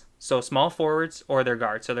wings, so small forwards, or they're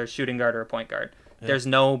guards, so they're shooting guard or a point guard. Yeah. There's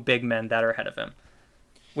no big men that are ahead of him,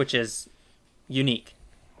 which is unique.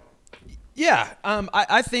 Yeah,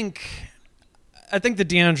 I think the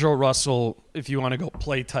D'Angelo Russell, if you want to go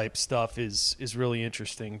play type stuff, is really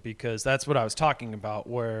interesting because that's what I was talking about,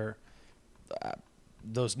 where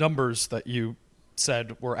those numbers that you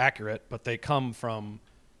said were accurate, but they come from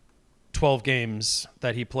 12 games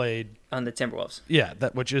that he played on the Timberwolves. Yeah,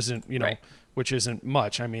 which isn't which isn't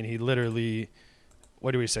much. I mean, he literally,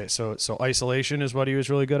 what do we say? So isolation is what he was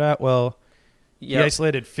really good at. Well, he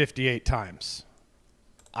isolated 58 times.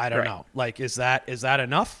 I don't know. Like, is that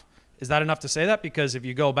enough? Is that enough to say that? Because if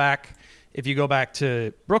you go back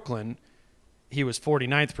to Brooklyn, he was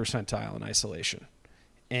 49th percentile in isolation,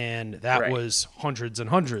 and that was hundreds and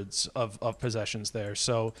hundreds of possessions there.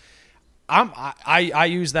 So I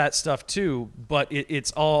use that stuff too, but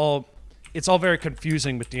it's all very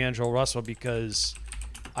confusing with D'Angelo Russell because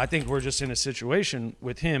I think we're just in a situation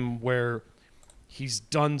with him where he's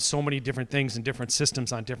done so many different things in different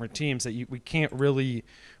systems on different teams that we can't really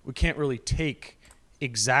take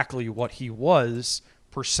exactly what he was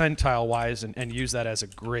percentile wise and use that as a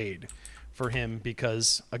grade for him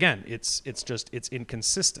because again it's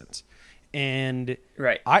inconsistent. And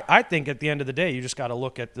I think at the end of the day you just got to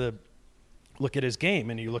look at his game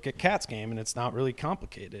and you look at KAT's game and it's not really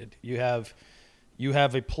complicated. You have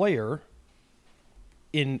a player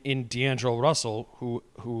in D'Angelo Russell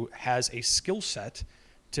who has a skill set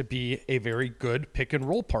to be a very good pick and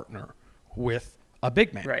roll partner with a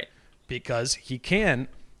big man. Right. Because he can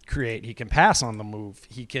create, he can pass on the move,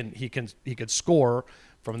 he can score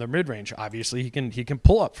from the mid range. Obviously, he can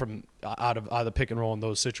pull up from out of the pick and roll in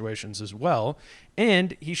those situations as well.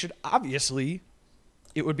 And he should obviously,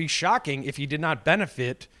 it would be shocking if he did not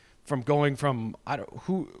benefit from going from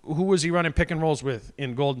who was he running pick and rolls with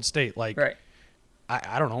in Golden State? Like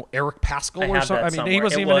I don't know, Eric Pascal or something. I mean, he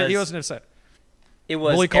wasn't even set. It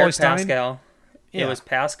was Eric Pascal. Yeah. It was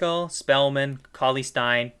Pascal, Spellman,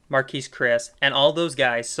 Cauley-Stein, Marquise Chris, and all those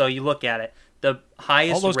guys. So you look at it. The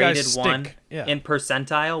highest rated one in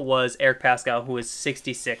percentile was Eric Pascal, who was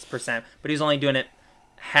 66%, but he's only doing it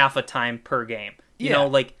half a time per game. You know,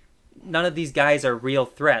 like none of these guys are real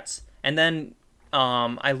threats. And then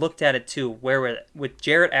I looked at it too, with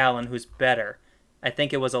Jarrett Allen, who's better. I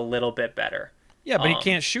think it was a little bit better. Yeah, but he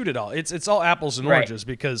can't shoot it all. It's all apples and oranges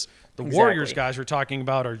because the Warriors guys we're talking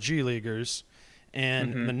about are G Leaguers,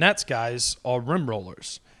 and the Nets guys are rim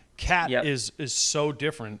rollers. KAT is so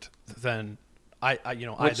different than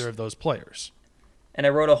either of those players. And I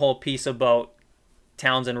wrote a whole piece about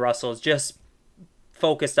Towns and Russell's just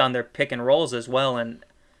focused on their pick and rolls as well. And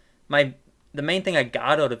the main thing I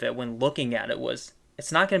got out of it when looking at it was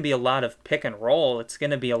it's not going to be a lot of pick and roll. It's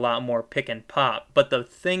going to be a lot more pick and pop. But the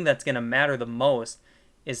thing that's going to matter the most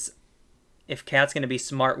is if KAT's going to be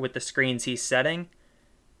smart with the screens he's setting,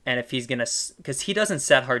 and if he's going to, because he doesn't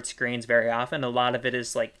set hard screens very often. A lot of it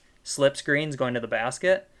is like slip screens going to the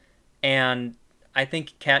basket. And I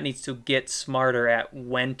think KAT needs to get smarter at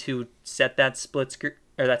when to set that split screen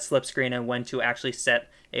or that slip screen and when to actually set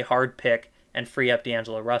a hard pick and free up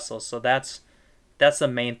D'Angelo Russell. So that's the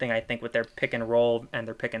main thing I think with their pick and roll and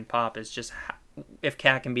their pick and pop is just if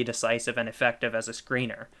KAT can be decisive and effective as a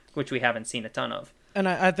screener, which we haven't seen a ton of. And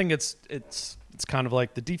I think it's kind of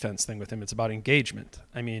like the defense thing with him. It's about engagement.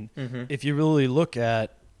 I mean, if you really go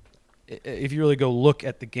look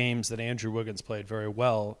at the games that Andrew Wiggins played very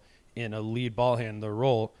well in a lead ball handler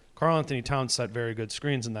role, Karl-Anthony Towns set very good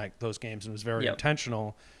screens in those games and was very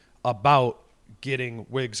intentional about getting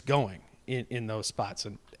Wiggs going in those spots,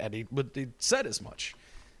 and he said as much.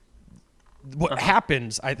 what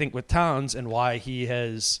happens, I think, with Towns and why he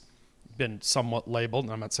has been somewhat labeled,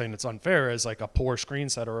 and I'm not saying it's unfair, as like a poor screen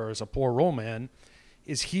setter or as a poor roll man,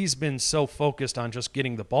 is he's been so focused on just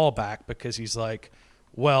getting the ball back because he's like,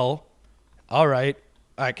 well, all right,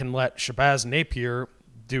 I can let Shabazz Napier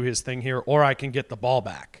do his thing here, or I can get the ball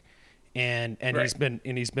back. And right.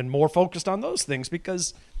 he's been more focused on those things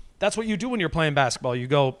because that's what you do when you're playing basketball. You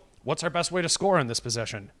go, what's our best way to score in this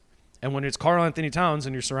possession? And when it's Karl-Anthony Towns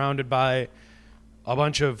and you're surrounded by a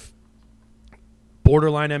bunch of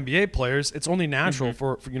borderline NBA players, it's only natural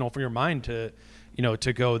for your mind to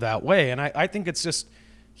go that way. And I think it's just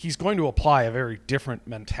he's going to apply a very different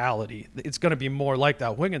mentality. It's going to be more like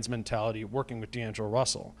that Wiggins mentality working with D'Angelo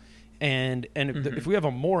Russell. And if we have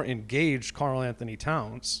a more engaged Karl-Anthony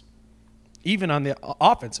Towns, even on the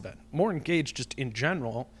offensive end, more engaged just in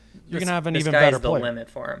general, you're going to have an even better player. The limit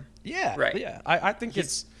for him. Yeah, right. Yeah, I think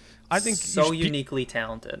he's so uniquely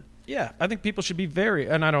talented. Yeah, I think people should be very,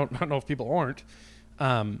 and I don't know if people aren't,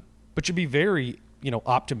 but should be very,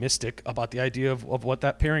 optimistic about the idea of what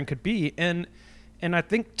that pairing could be. And I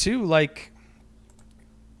think too, like,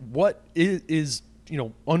 what is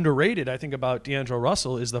underrated, I think, about D'Angelo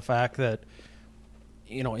Russell is the fact that,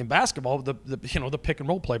 in basketball, the pick and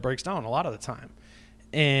roll play breaks down a lot of the time,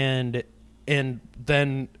 and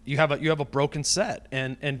then you have a broken set,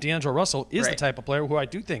 and D'Angelo Russell is the type of player who I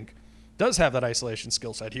do think does have that isolation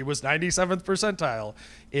skill set. He was 97th percentile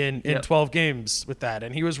in 12 games with that,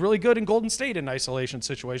 and he was really good in Golden State in isolation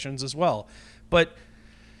situations as well. But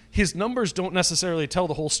his numbers don't necessarily tell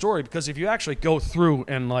the whole story, because if you actually go through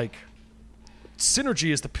and like,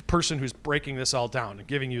 Synergy is the person who's breaking this all down and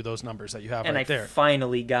giving you those numbers that you have right there. And I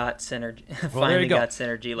finally got Synergy. Got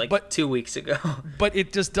Synergy 2 weeks ago. But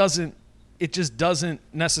it just doesn't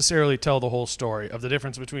necessarily tell the whole story of the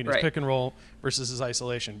difference between his pick and roll versus his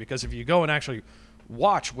isolation. Because if you go and actually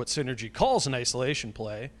watch what Synergy calls an isolation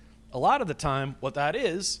play, a lot of the time what that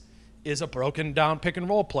is a broken down pick and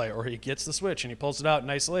roll play, or he gets the switch and he pulls it out in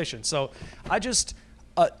isolation. So I just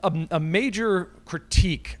a major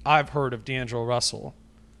critique I've heard of D'Angelo Russell,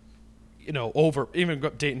 over even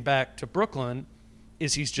dating back to Brooklyn,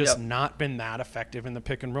 is he's just not been that effective in the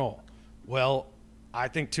pick and roll. Well, I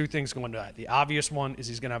think two things go into that. The obvious one is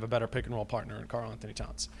he's going to have a better pick and roll partner in Karl-Anthony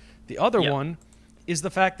Towns. The other one is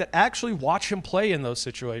the fact that actually watch him play in those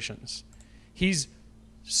situations. He's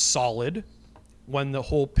solid when the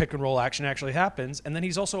whole pick and roll action actually happens, and then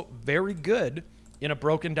he's also very good in a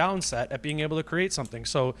broken down set at being able to create something.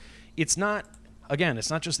 So it's not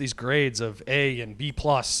just these grades of A and B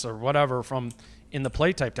plus or whatever from in the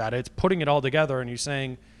play type data. It's putting it all together and you're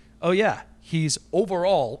saying, oh yeah, he's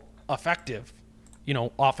overall effective,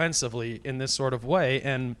 offensively in this sort of way.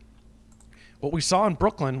 And what we saw in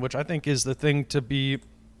Brooklyn, which I think is the thing to be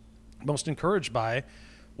most encouraged by,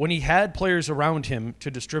 when he had players around him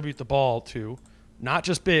to distribute the ball to, not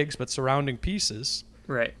just bigs, but surrounding pieces,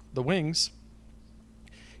 the wings,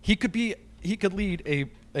 he could lead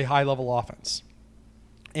a high-level offense.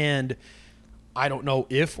 And I don't know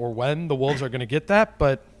if or when the Wolves are going to get that,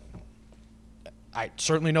 but I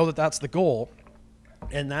certainly know that that's the goal.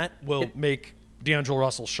 And that will make D'Angelo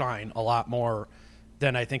Russell shine a lot more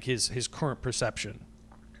than I think his current perception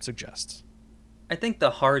suggests. I think the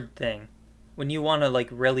hard thing, when you want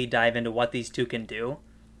to really dive into what these two can do,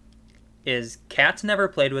 is Cat's never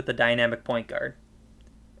played with a dynamic point guard.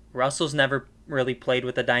 Russell's never really played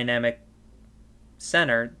with a dynamic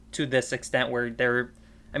center to this extent where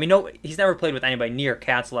he's never played with anybody near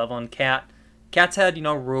Cat's level. And Cat's had,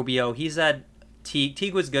 Rubio. He's had Teague.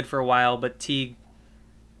 Teague was good for a while, but Teague,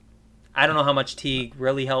 I don't know how much Teague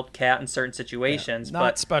really helped Cat in certain situations.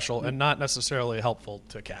 Not special and not necessarily helpful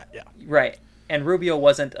to Cat, Right. And Rubio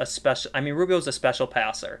wasn't a special... Rubio's a special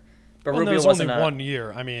passer. But Rubio was wasn't only 1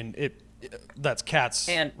 year. That's Cat's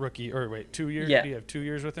rookie... Or wait, 2 years? Yeah. Do you have 2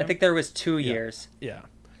 years with him? I think there was 2 years. Yeah.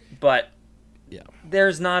 But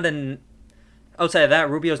there's not outside of that,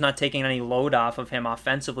 Rubio's not taking any load off of him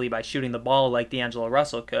offensively by shooting the ball like D'Angelo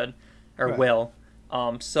Russell could or will.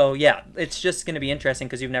 So, it's just going to be interesting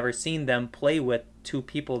because you've never seen them play with two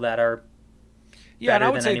people that are better and I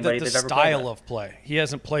would than say anybody that the they've ever style played with. of play. He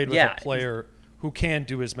hasn't played with a player who can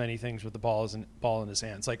do as many things with the ball in his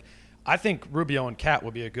hands. I think Rubio and Cat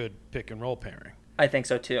would be a good pick and roll pairing. I think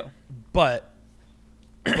so too. But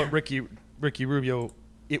Ricky Rubio,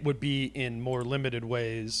 it would be in more limited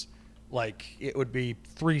ways. It would be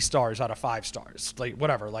 3 stars out of 5 stars, the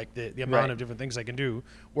amount of different things they can do.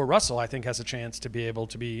 Where Russell, I think, has a chance to be able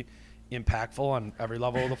to be impactful on every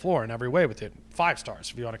level of the floor in every way with it. 5 stars,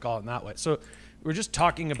 if you want to call it in that way. So we're just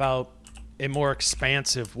talking about a more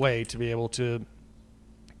expansive way to be able to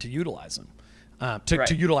utilize them.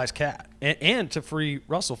 to utilize Cat and to free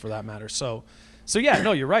Russell for that matter. So yeah,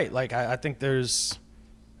 no, you're right. Like I think there's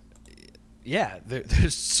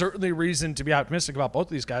certainly reason to be optimistic about both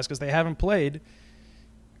of these guys because they haven't played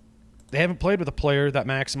with a player that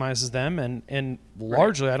maximizes them, and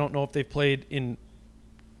largely I don't know if they've played in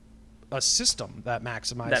a system that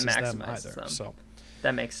maximizes them either. So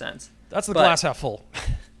that makes sense. That's the glass half full.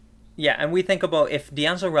 Yeah, and we think about if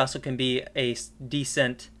D'Angelo Russell can be a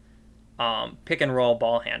decent pick and roll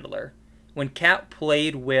ball handler. When Cat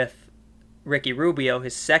played with Ricky Rubio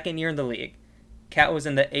his second year in the league, Cat was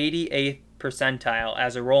in the 88th percentile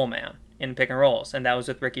as a roll man in pick and rolls, and that was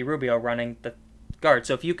with Ricky Rubio running the guard.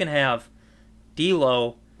 So if you can have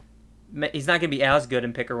D'Lo, he's not going to be as good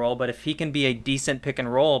in pick and roll, but if he can be a decent pick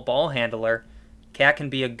and roll ball handler, Cat can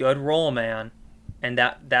be a good roll man, and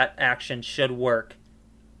that action should work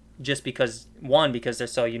just because they're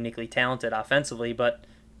so uniquely talented offensively, but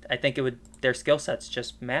I think their skill sets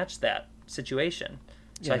just match that situation.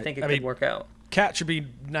 So I think it could work out. Cat should be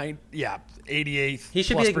 88th. He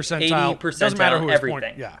should plus be percentile. 80 percentile. Doesn't matter who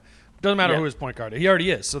everything. Doesn't matter who his point guard is. He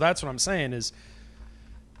already is. So that's what I'm saying is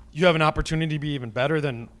you have an opportunity to be even better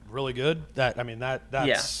than really good. That's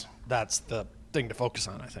the thing to focus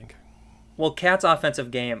on, I think. Well, Cat's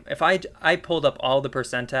offensive game, if I pulled up all the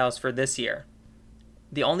percentiles for this year,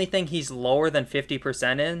 the only thing he's lower than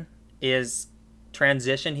 50% in is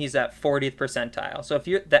transition. He's at 40th percentile. So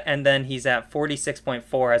and then he's at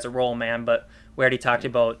 46.4 as a roll man, but we already talked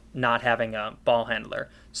about not having a ball handler.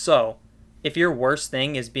 So if your worst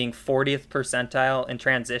thing is being 40th percentile in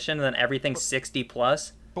transition, then everything's 60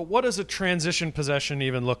 plus. But what does a transition possession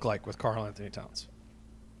even look like with Karl-Anthony Towns?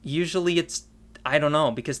 Usually I don't know,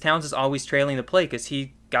 because Towns is always trailing the play because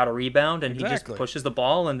he got a rebound and he just pushes the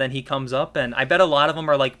ball and then he comes up, and I bet a lot of them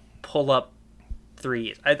are like pull up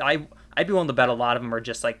threes. I'd be willing to bet a lot of them are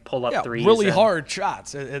just like pull up threes. Really hard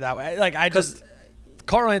shots that way. Like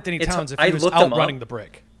Karl-Anthony Towns, if he was out running the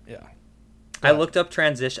brick. Yeah. I looked up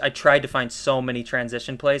transition. I tried to find so many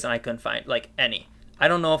transition plays and I couldn't find like any. I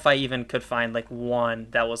don't know if I even could find like one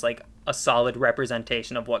that was like a solid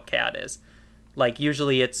representation of what Cat is. Like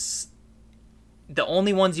usually it's the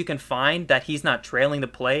only ones you can find that he's not trailing the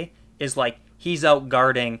play is like he's out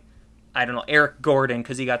guarding, I don't know, Eric Gordon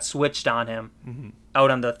because he got switched on him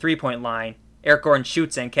out on the 3-point line. Eric Gordon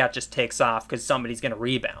shoots and Cat just takes off because somebody's going to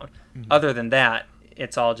rebound. Other than that,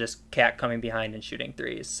 it's all just Cat coming behind and shooting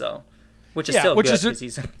threes. So, which is still good because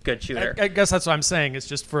he's a good shooter. I guess that's what I'm saying. It's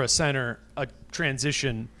just for a center, a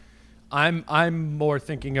transition. I'm more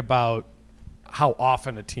thinking about how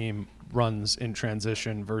often a team runs in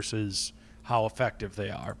transition versus how effective they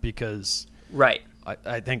are, because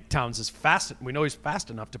I think Towns is fast. We know he's fast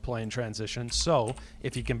enough to play in transition. So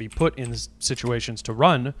if he can be put in situations to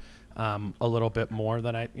run a little bit more,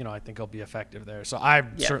 then I think he'll be effective there. So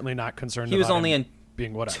I'm certainly not concerned. He was about only him in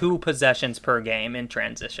being whatever. 2 possessions per game in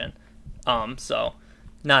transition, so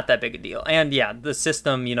not that big a deal. And the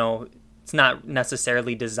system, it's not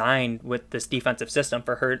necessarily designed with this defensive system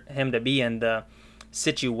for him to be in the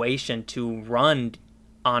situation to run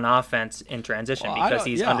on offense in transition because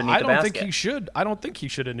he's underneath the basket. I don't think he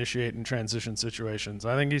should initiate in transition situations.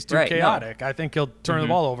 I think he's too chaotic. No. I think he'll turn the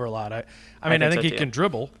ball over a lot. I think he can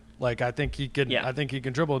dribble. Like I think he can. I think he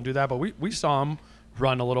can dribble and do that. But we saw him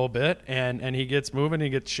run a little bit, and he gets moving, he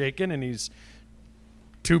gets shaken, and he's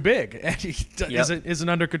too big, and he isn't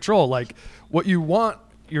under control. Like what you want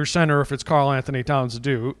your center, if it's Karl-Anthony Towns, to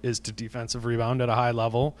do is to defensive rebound at a high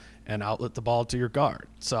level and outlet the ball to your guard.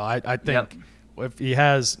 So I think if he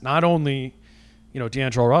has not only,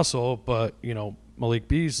 D'Angelo Russell, but, Malik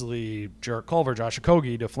Beasley, Jarrett Culver, Josh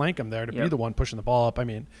Okogie to flank him there to be the one pushing the ball up. I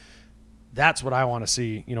mean, that's what I want to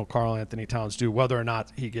see, Karl-Anthony Towns do, whether or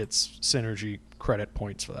not he gets synergy credit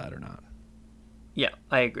points for that or not. Yeah,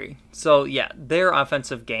 I agree. So, their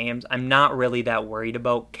offensive games, I'm not really that worried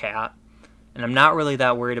about Cat, and I'm not really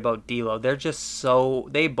that worried about D'Lo. They're just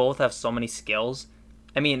they both have so many skills.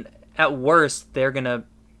 I mean, at worst, they're going to,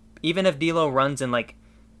 even if D'Lo runs in like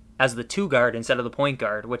as the 2 guard instead of the point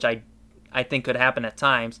guard, which I think could happen at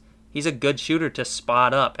times, he's a good shooter to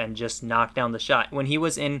spot up and just knock down the shot. When he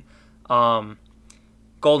was in Golden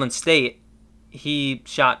State, he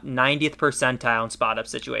shot 90th percentile in spot up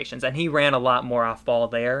situations, and he ran a lot more off ball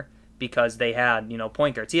there because they had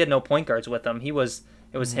point guards. He had no point guards with him. It was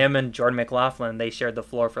him and Jordan McLaughlin. They shared the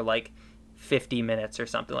floor for like 50 minutes or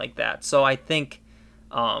something like that. So I think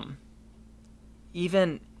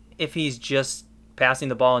even if he's just passing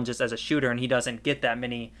the ball and just as a shooter and he doesn't get that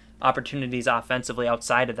many opportunities offensively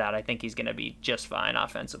outside of that, I think he's going to be just fine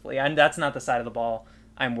offensively. And that's not the side of the ball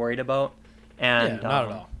I'm worried about. And not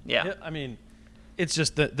at all. Yeah. I mean, It's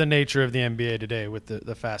just the nature of the NBA today with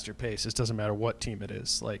the faster pace. It doesn't matter what team it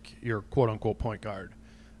is. Like, your quote-unquote point guard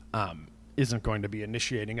isn't going to be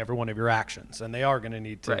initiating every one of your actions, and they are going to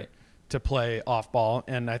need to play off ball.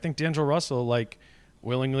 And I think D'Angelo Russell, like,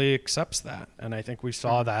 willingly accepts that. And I think we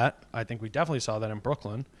saw that. I think we definitely saw that in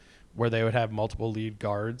Brooklyn, where they would have multiple lead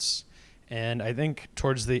guards. And I think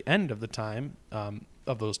towards the end of the time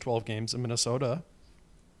of those 12 games in Minnesota,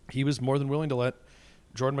 he was more than willing to let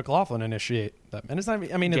Jordan McLaughlin initiate that. And it's not,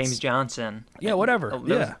 I mean, James Johnson. Yeah, whatever.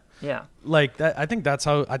 Yeah. Like that, I think that's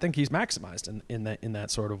how I think he's maximized in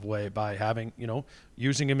that sort of way, by having,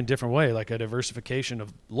 using him in a different way, like a diversification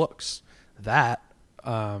of looks. That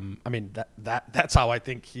that's how I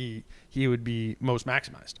think he would be most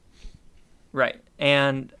maximized. Right.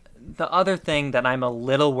 And the other thing that I'm a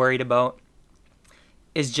little worried about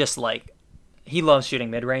is just, like, he loves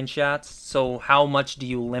shooting mid-range shots. So how much do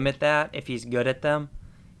you limit that if he's good at them?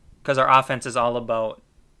 Because our offense is all about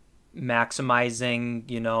maximizing,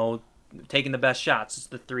 taking the best shots. It's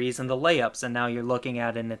the threes and the layups. And now you're looking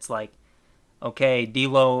at it and it's like, okay,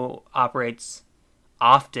 D'Lo operates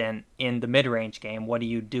often in the mid-range game. What do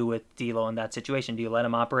you do with D'Lo in that situation? Do you let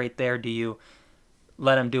him operate there? Do you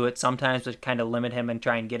let him do it sometimes but kind of limit him and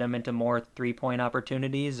try and get him into more three-point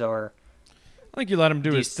opportunities? Or I think you let him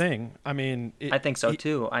do his thing. I mean, I think so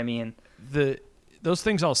too. I mean, those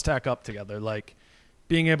things all stack up together. Like,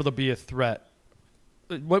 being able to be a threat.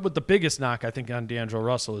 What the biggest knock, I think, on D'Angelo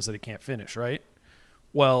Russell is that he can't finish, right?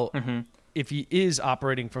 Well, if he is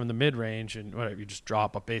operating from the mid-range and whatever, you just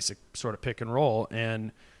drop a basic sort of pick and roll,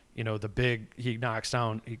 and the big, he knocks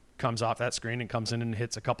down, he comes off that screen and comes in and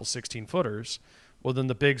hits a couple 16-footers. Well, then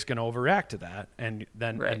the big's going to overreact to that, and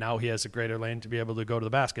now he has a greater lane to be able to go to the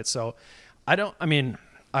basket. So I,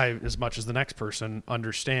 as much as the next person,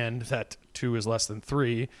 understand that 2 is less than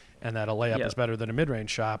 3 and that a layup is better than a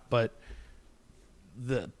mid-range shot, but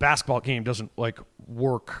the basketball game doesn't, like,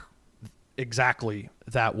 work exactly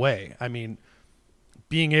that way. I mean,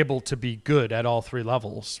 being able to be good at all 3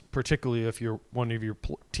 levels, particularly if you're one of your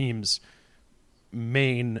team's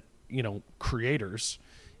main, creators,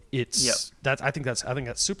 I think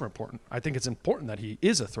that's super important. I think it's important that he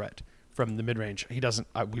is a threat from the mid-range.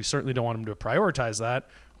 We certainly don't want him to prioritize that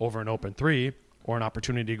over an open 3 or an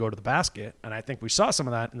opportunity to go to the basket. And I think we saw some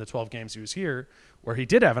of that in the 12 games he was here, where he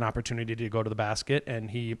did have an opportunity to go to the basket and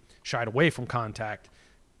he shied away from contact,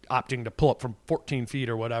 opting to pull up from 14 feet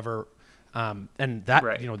or whatever. And that,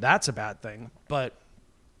 that's a bad thing. But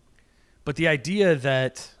the idea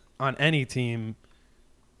that on any team,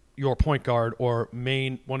 your point guard or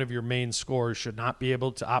one of your main scorers should not be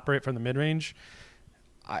able to operate from the mid-range,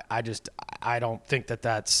 I don't think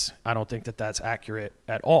that's accurate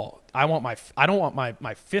at all. I don't want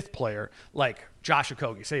my fifth player, like Josh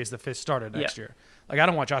Okogie, say he's the 5th starter next year. Like, I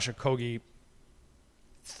don't want Josh Okogie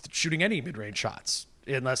shooting any mid-range shots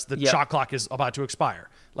unless the shot clock is about to expire,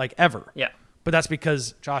 like, ever. Yeah. But that's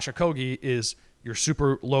because Josh Okogie is your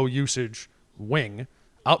super low usage wing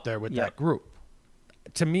out there with that group.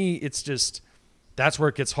 To me, it's just, that's where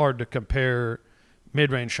it gets hard to compare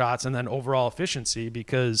mid-range shots and then overall efficiency,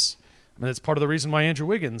 because it's part of the reason why Andrew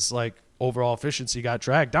Wiggins, like, overall efficiency got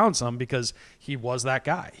dragged down some, because he was that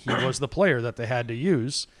guy. He was the player that they had to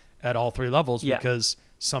use at all 3 levels, because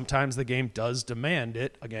sometimes the game does demand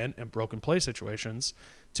it, again, in broken play situations,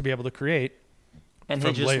 to be able to create and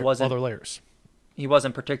he just wasn't other layers. He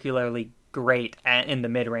wasn't particularly great in the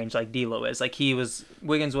mid-range like D'Lo is. Like,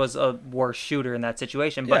 Wiggins was a worse shooter in that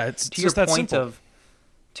situation. But it's to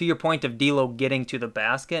your point of D'Lo getting to the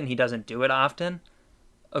basket, and he doesn't do it often.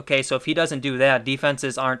 Okay, so if he doesn't do that,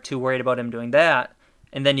 defenses aren't too worried about him doing that.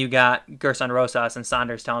 And then you got Gerson Rosas and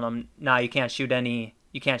Saunders telling him, "Nah, you can't shoot any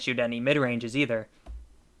mid-ranges either."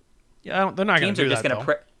 Yeah, they're not going to do that,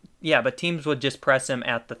 though. But teams would just press him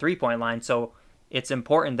at the 3-point line. So it's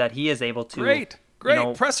important that he is able to Great.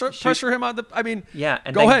 Pressure him on the. I mean,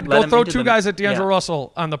 and go ahead, go throw 2 guys at D'Angelo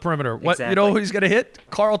Russell on the perimeter. What exactly. You know who he's going to hit?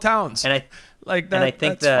 Karl Towns. And I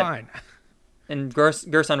think that's fine. And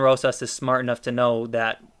Gerson Rosas is smart enough to know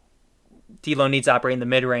that D'Lo needs to operate in the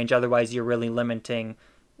mid-range. Otherwise, you're really limiting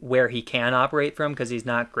where he can operate from, because he's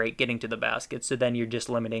not great getting to the basket. So then you're just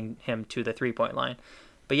limiting him to the 3-point line.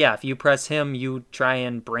 But yeah, if you press him, you try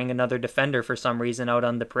and bring another defender for some reason out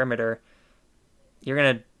on the perimeter, you're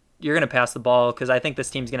gonna pass the ball, because I think this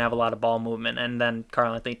team's gonna have a lot of ball movement, and then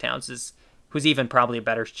Karl-Anthony Towns who's even probably a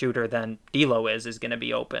better shooter than D'Lo is gonna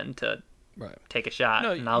be open to take a shot,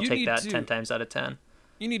 and I'll take that 10 times out of 10.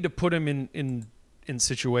 You need to put him in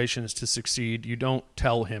situations to succeed. You don't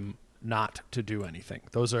tell him not to do anything.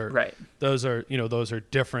 Those are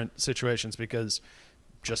different situations, because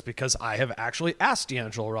I have actually asked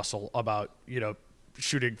D'Angelo Russell about,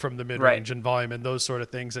 shooting from the mid-range and volume and those sort of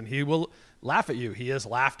things, and he will laugh at you. He has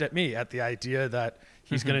laughed at me at the idea that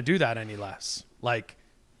he's going to do that any less. Like,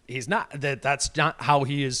 he's not. That's not how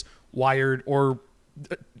he is wired or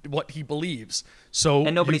what he believes. So,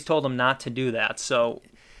 and nobody's told him not to do that. So,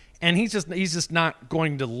 and he's just not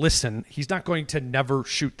going to listen. He's not going to never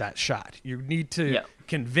shoot that shot. You need to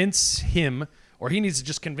convince him, or he needs to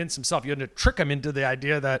just convince himself. You have to trick him into the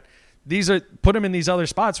idea that put him in these other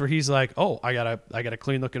spots where he's like, oh, I got a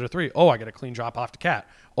clean look at a three. Oh, I got a clean drop off to Cat.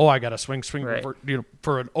 Oh, I got a swing right.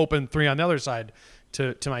 for an open three on the other side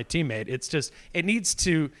to my teammate. It's just,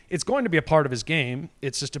 it's going to be a part of his game.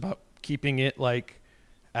 It's just about keeping it like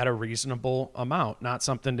at a reasonable amount, not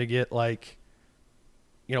something to get like,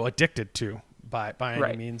 addicted to by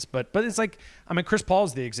any means. But it's like, I mean, Chris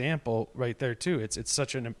Paul's the example right there too. It's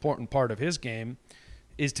such an important part of his game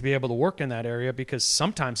is to be able to work in that area, because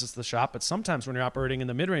sometimes it's the shot, but sometimes when you're operating in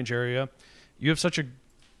the mid-range area, you have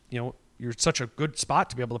you're such a good spot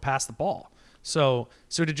to be able to pass the ball. So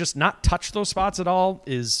to just not touch those spots at all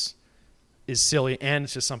is silly, and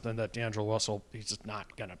it's just something that D'Angelo Russell, he's just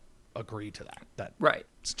not going to agree to that.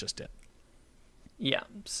 It's just it. Yeah.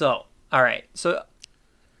 So, all right. So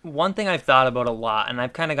one thing I've thought about a lot, and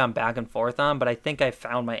I've kind of gone back and forth on, but I think I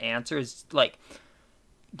found my answer is, like,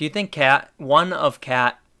 do you think one of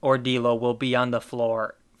Cat or D'Lo will be on the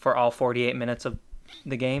floor for all 48 minutes of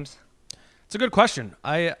the games? It's a good question.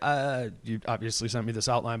 You obviously sent me this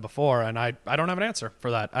outline before, and I don't have an answer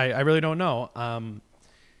for that. I really don't know.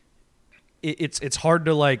 It's hard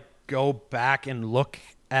to like go back and look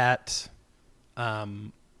at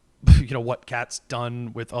what Cat's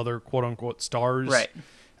done with other quote unquote stars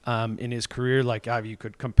in his career. Like, you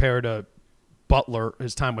could compare to Butler,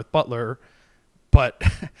 his time with Butler, but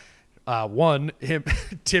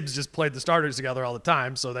Tibbs just played the starters together all the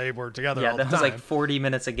time, so they were together all the time. Yeah, that was like 40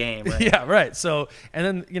 minutes a game, right? Yeah, right. So, and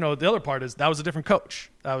then, the other part is that was a different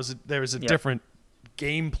coach. There was a different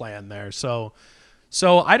game plan there. So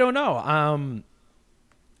I don't know.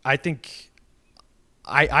 I think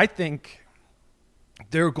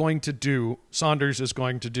Saunders is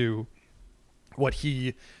going to do what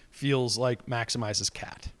he feels like maximizes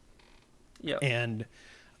Cat. Yeah. And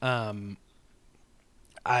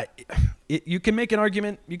you can make an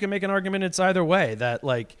argument. It's either way, that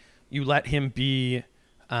like you let him be,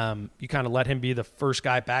 you kind of let him be the first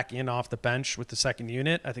guy back in off the bench with the second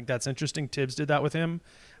unit. I think that's interesting. Tibbs did that with him.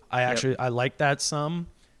 I like that some.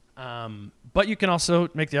 But you can also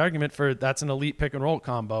make the argument for that's an elite pick and roll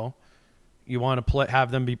combo. You want to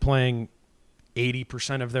have them be playing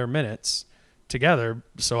 80% of their minutes together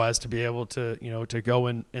so as to be able to, to go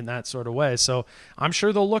in that sort of way. So I'm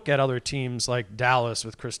sure they'll look at other teams like Dallas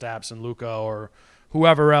with Kristaps and Luka or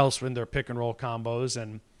whoever else in their pick and roll combos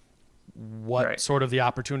and what sort of the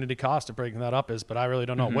opportunity cost of breaking that up is. But I really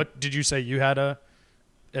don't know. Mm-hmm. What did you say? You had an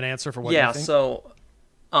answer for what you think? So,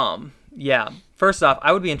 first off,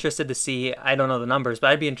 I would be interested to see, I don't know the numbers, but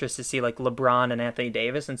I'd be interested to see like LeBron and Anthony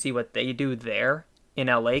Davis and see what they do there in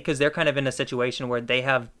LA, because they're kind of in a situation where they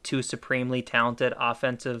have two supremely talented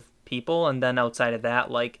offensive people, and then outside of that,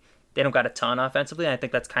 like, they don't got a ton offensively, and I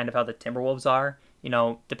think that's kind of how the Timberwolves are,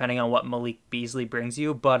 depending on what Malik Beasley brings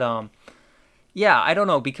you. But I don't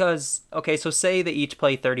know, because so say they each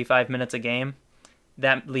play 35 minutes a game,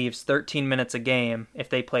 that leaves 13 minutes a game. If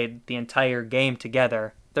they played the entire game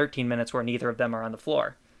together, 13 minutes where neither of them are on the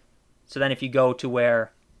floor. So then if you go to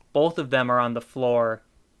where both of them are on the floor,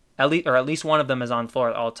 at least one of them is on the floor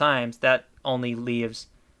at all times, that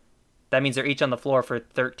means they're each on the floor for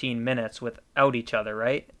 13 minutes without each other,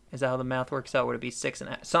 right? Is that how the math works out? Would it be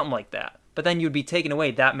 6.5? Something like that. But then you'd be taking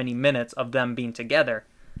away that many minutes of them being together.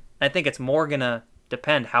 And I think it's more going to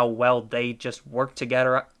depend how well they just work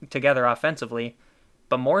together offensively,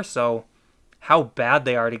 but more so how bad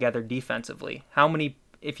they are together defensively.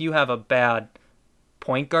 If you have a bad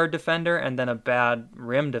point guard defender and then a bad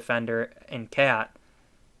rim defender in Cat,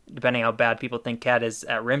 depending how bad people think Cat is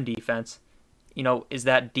at rim defense, is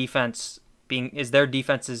their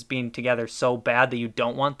defenses being together so bad that you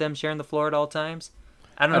don't want them sharing the floor at all times?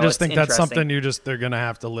 I don't know. I just think that's something they're going to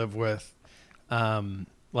have to live with. I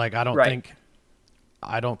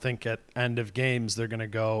don't think at end of games they're going to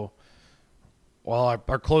go, well,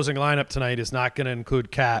 our closing lineup tonight is not going to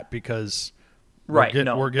include Cat because we're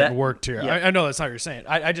getting worked here. Yeah. I know that's not what you're saying.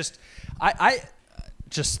 I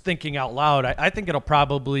just thinking out loud, I think it'll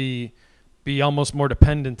probably be almost more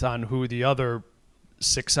dependent on who the other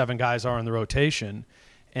 6-7 guys are in the rotation.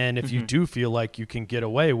 And if you do feel like you can get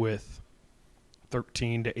away with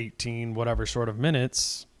 13 to 18, whatever sort of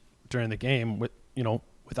minutes during the game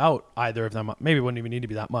without either of them, maybe it wouldn't even need to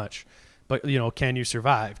be that much, But, can you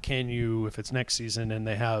survive? Can you, if it's next season and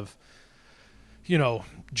they have,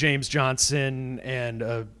 James Johnson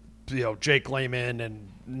and, Jake Layman and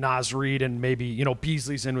Naz Reid and maybe,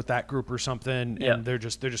 Beasley's in with that group or something. And they're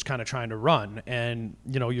just kind of trying to run. And,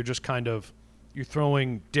 you're just you're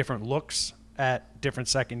throwing different looks at different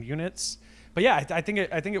second units. But yeah, I think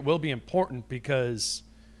it will be important because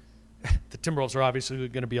the Timberwolves are obviously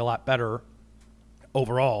going to be a lot better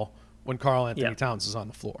overall when Karl Anthony Towns is on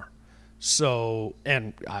the floor. So,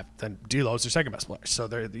 and then D'Lo's their second best player. So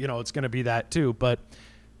it's going to be that too. But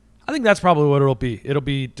I think that's probably what it'll be. It'll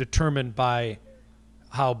be determined by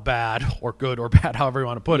how bad or good or bad, however you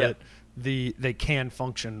want to put it, they can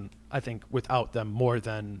function, I think, without them more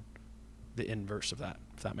than the inverse of that,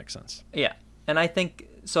 if that makes sense. Yeah. And I think,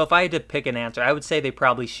 so if I had to pick an answer, I would say they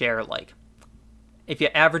probably share, if you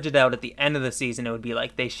average it out at the end of the season, it would be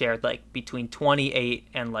they shared between 28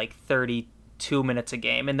 and 32 minutes a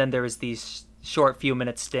game. And then there was these short few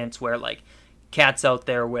minute stints where Cat's out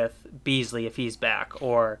there with Beasley if he's back,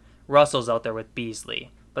 or Russell's out there with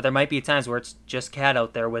Beasley. But there might be times where it's just Cat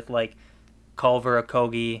out there with Culver,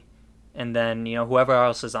 Okogie, and then, whoever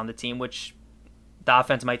else is on the team, which the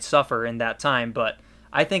offense might suffer in that time. But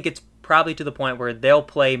I think it's probably to the point where they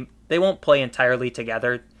won't play entirely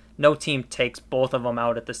together. No team takes both of them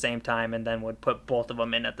out at the same time and then would put both of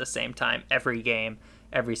them in at the same time every game,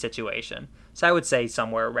 every situation. So I would say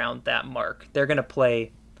somewhere around that mark. They're going to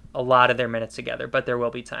play a lot of their minutes together, but there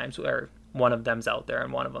will be times where one of them's out there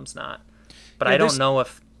and one of them's not. But I don't know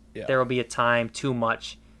if there will be a time too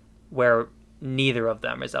much where neither of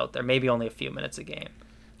them is out there, maybe only a few minutes a game.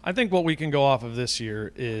 I think what we can go off of this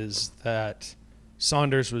year is that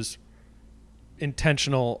Saunders was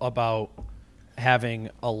intentional about having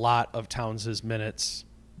a lot of Towns' minutes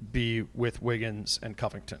be with Wiggins and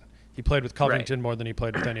Covington. He played with Covington more than he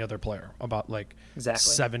played with any other player, about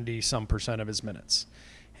 70% of his minutes.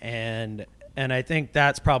 And I think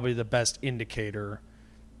that's probably the best indicator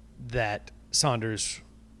that Saunders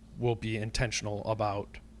will be intentional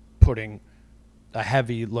about putting a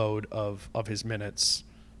heavy load of his minutes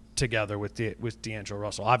together with D'Angelo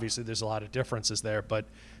Russell. Obviously, there's a lot of differences there, but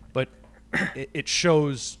it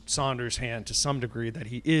shows Saunders' hand to some degree that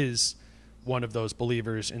he is one of those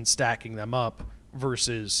believers in stacking them up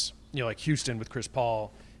versus, Houston with Chris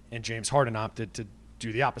Paul and James Harden opted to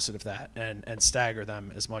do the opposite of that and stagger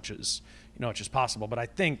them as much as possible. But I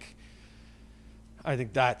think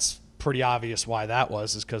that's pretty obvious why that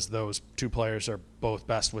is because those two players are both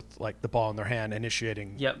best with the ball in their hand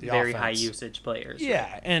initiating the very offense. high usage players.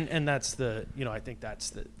 Yeah, and that's I think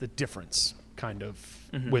that's the difference kind of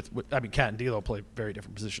with Cat and D'Lo play very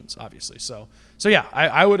different positions, obviously. So yeah,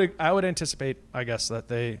 I would anticipate, I guess, that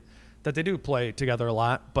they do play together a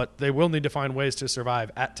lot, but they will need to find ways to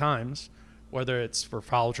survive at times, whether it's for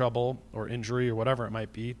foul trouble or injury or whatever it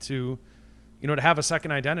might be, to have a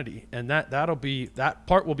second identity. And that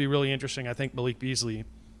part will be really interesting. I think Malik Beasley,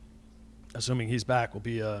 assuming he's back, will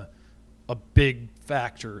be a big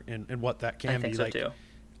factor in what that can be. I think so too.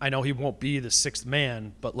 I know he won't be the sixth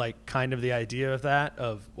man, but kind of the idea of that,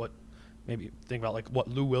 of what maybe think about what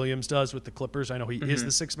Lou Williams does with the Clippers. I know he is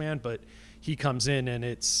the sixth man, but he comes in and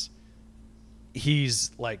he's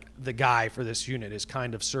the guy for this unit, is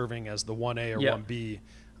kind of serving as the 1A or 1B,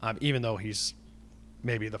 even though he's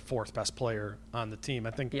maybe the fourth best player on the team. I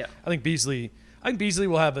think Beasley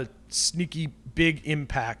will have a sneaky big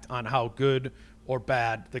impact on how good or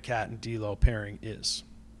bad the Cat and D'Lo pairing is.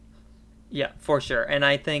 Yeah, for sure. And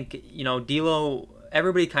I think, D'Lo,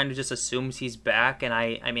 everybody kind of just assumes he's back, and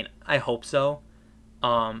I mean, I hope so.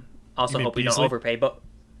 Also hope we don't overpay, but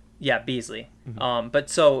yeah, Beasley. Mm-hmm. But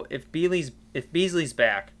so if Beasley's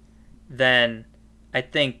back, then I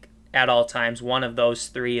think at all times one of those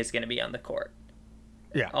three is going to be on the court.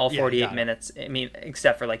 Yeah. All 48 minutes. I mean,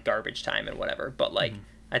 except for garbage time and whatever, but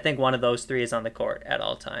I think one of those three is on the court at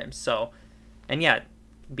all times. So, and yeah,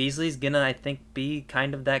 Beasley's going to, I think, be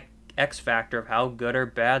kind of that X factor of how good or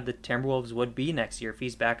bad the Timberwolves would be next year if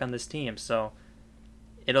he's back on this team. So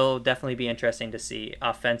it'll definitely be interesting to see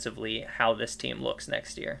offensively how this team looks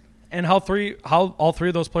next year. And how all three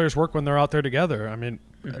of those players work when they're out there together. I mean,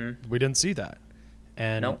 we didn't see that.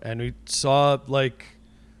 And we saw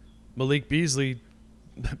Malik Beasley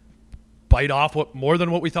bite off more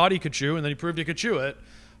than what we thought he could chew, and then he proved he could chew it.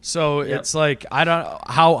 So it's I don't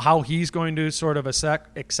know how he's going to sort of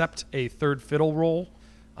accept a third fiddle role.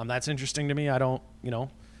 That's interesting to me. I don't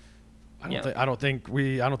think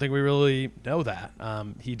we really know that.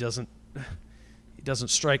 He doesn't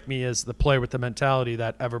strike me as the player with the mentality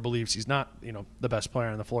that ever believes he's not, the best player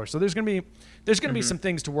on the floor. So there's going to be some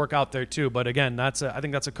things to work out there too. But again, I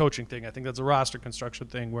think that's a coaching thing. I think that's a roster construction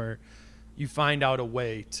thing where you find out a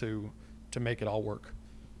way to make it all work.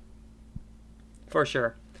 For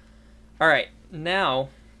sure. All right, now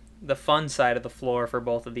the fun side of the floor for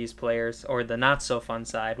both of these players, or the not so fun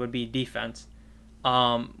side, would be defense.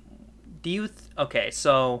 Okay,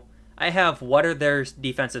 so I have what are their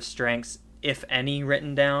defensive strengths, if any,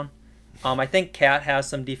 written down. I think Cat has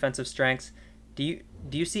some defensive strengths. Do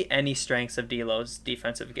you see any strengths of D'Lo's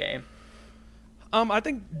defensive game? I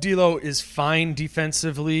think D'Lo is fine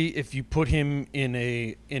defensively if you put him in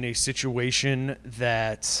a situation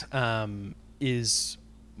that is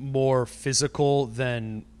more physical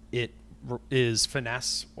than it is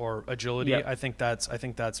finesse or agility. Yep. I think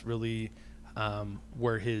that's really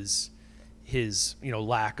where his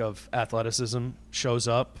lack of athleticism shows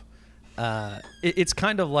up. It's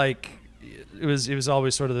kind of like it was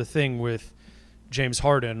always sort of the thing with James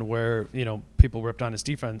Harden, where people ripped on his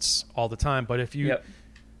defense all the time. But if you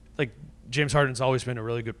like, James Harden's always been a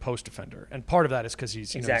really good post defender, and part of that is because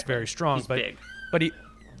he's he's very strong. He's big. But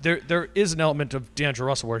there is an element of D'Angelo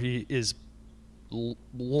Russell where he is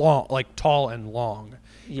long, like tall and long.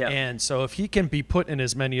 Yeah. And so if he can be put in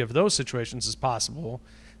as many of those situations as possible,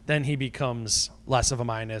 then he becomes less of a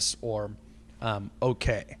minus or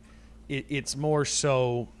okay. It's more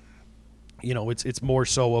so, it's more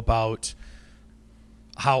so about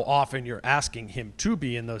how often you're asking him to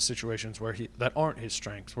be in those situations where that aren't his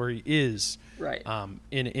strengths, where he is right.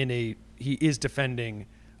 He is defending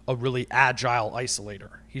a really agile isolator.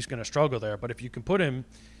 He's going to struggle there, but if you can put him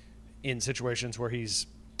in situations where he's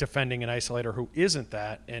defending an isolator who isn't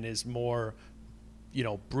that and is more,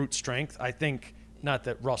 brute strength, I think, not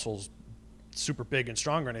that Russell's super big and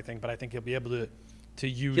strong or anything, but I think he'll be able to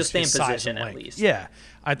use he'll stay his in size position and length. at least. Yeah,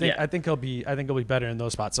 I think he'll be better in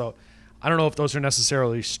those spots. So I don't know if those are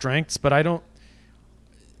necessarily strengths, but I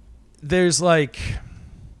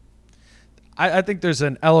think there's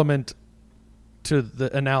an element to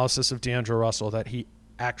the analysis of D'Angelo Russell that he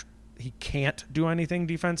can't do anything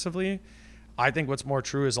defensively. I think what's more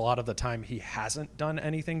true is a lot of the time he hasn't done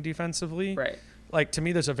anything defensively. Right. Like, to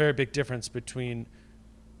me, there's a very big difference between,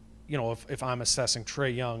 if I'm assessing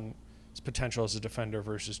Trae Young's potential as a defender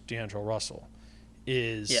versus D'Angelo Russell,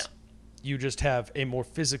 you just have a more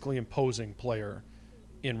physically imposing player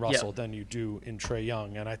in Russell than you do in Trae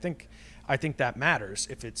Young, and I think that matters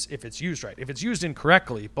if it's used right. If it's used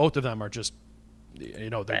incorrectly, both of them are just, they're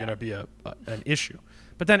going to be an issue.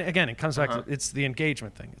 But then again, it comes back to it's the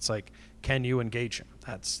engagement thing. It's like, can you engage him?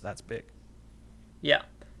 That's big. Yeah,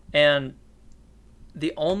 and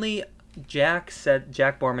the only Jack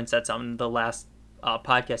Borman said something the last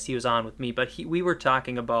podcast he was on with me, but we were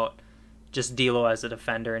talking about just D'Lo as a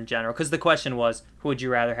defender in general, because the question was, who would you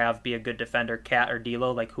rather have be a good defender, Cat or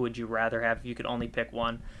D'Lo? Like, who would you rather have if you could only pick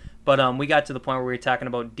one? But we got to the point where we were talking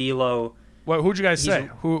about D'Lo. Who'd you guys say?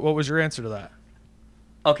 What was your answer to that?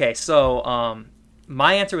 Okay, so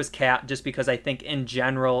my answer was Cat, just because I think in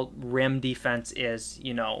general rim defense is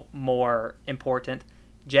more important.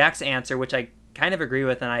 Jack's answer, which I kind of agree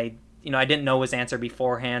with, and I didn't know his answer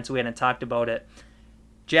beforehand, so we hadn't talked about it.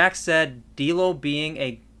 Jack said D'Lo being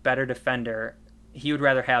a better defender, he would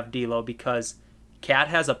rather have D'Lo because Cat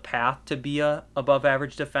has a path to be a above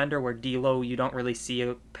average defender, where D'Lo, you don't really see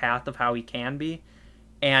a path of how he can be,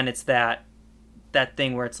 and it's that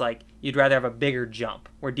thing where it's like you'd rather have a bigger jump,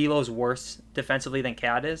 where D'Lo's worse defensively than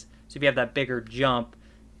Cat is. So if you have that bigger jump,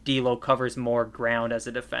 D'Lo covers more ground as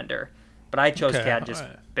a defender. But I chose Cat just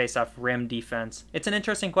based off rim defense. It's an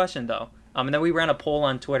interesting question though. And then we ran a poll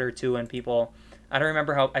on Twitter too, and people, I don't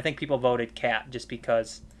remember how, I think people voted Cat just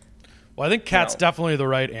because. Well, I think Cat's definitely the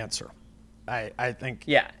right answer. I think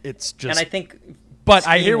it's just. And I think. But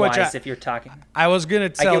I hear what Jack. If you're talking, I was gonna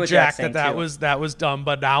tell Jack that was dumb,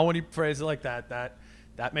 but now when he phrased it like that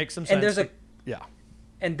makes some sense.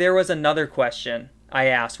 And there was another question I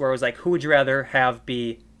asked where it was like, who would you rather have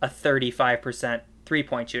be a 35%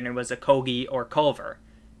 3-point shooter? And it was a Kogi or Culver,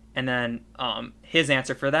 and then his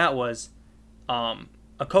answer for that was a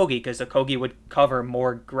Kogi, because a Kogi would cover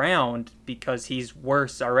more ground because he's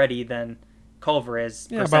worse already than Culver is.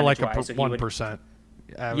 Yeah, about like 1%.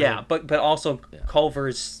 But also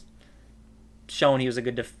Culver's shown he was a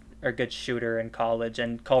good shooter in college,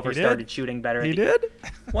 and Culver started shooting better. He did?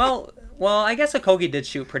 Well, I guess Okogie did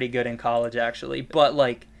shoot pretty good in college actually, but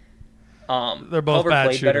like, they're both Culver bad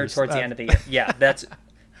played better shooters. towards the end of the year. Yeah, that's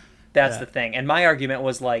the thing. And my argument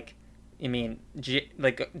was like, I mean,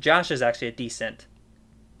 Josh is actually a decent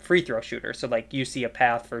free throw shooter, so like you see a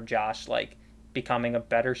path for Josh like becoming a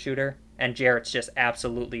better shooter, and Jarrett's just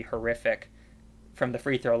absolutely horrific from the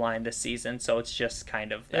free throw line this season. So it's just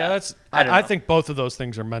kind of that. Yeah, I think both of those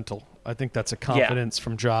things are mental. I think that's a confidence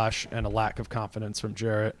from Josh and a lack of confidence from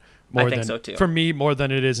Jarrett. I think so too. For me, more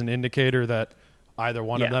than it is an indicator that either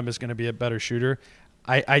one of them is going to be a better shooter.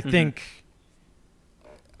 I think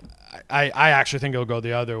I actually think it'll go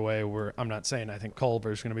the other way, where I'm not saying I think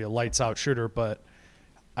Culver's going to be a lights out shooter, but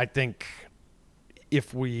I think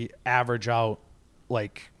if we average out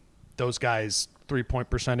like those guys' 3-point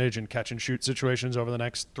percentage and catch and shoot situations over the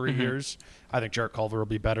next 3 years, I think Jarrett Culver will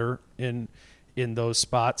be better in those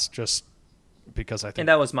spots, just because I think. And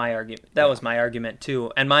that was my argument. That was my argument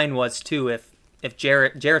too. And mine was too, if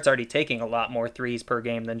Jarrett's already taking a lot more threes per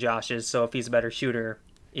game than Josh is, so if he's a better shooter,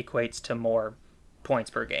 equates to more points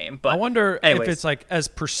per game. But I wonder if it's like as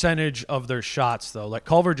percentage of their shots though. Like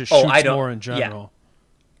Culver just shoots more in general.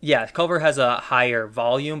 Yeah, Culver has a higher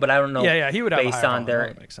volume, but I don't know. Yeah, he would have based on volume.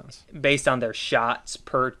 That makes sense. Based on their shots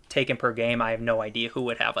taken per game, I have no idea who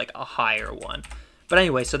would have like a higher one. But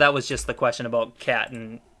anyway, so that was just the question about Cat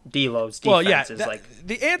and D'Lo's defense.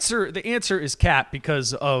 The answer is Cat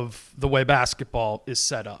because of the way basketball is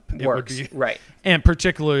set up. It works, right? And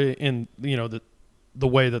particularly in the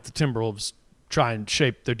way that the Timberwolves try and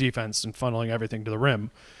shape their defense and funneling everything to the rim,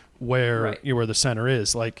 where where the center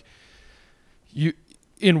is. Like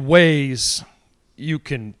in ways, you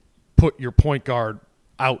can put your point guard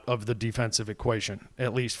out of the defensive equation,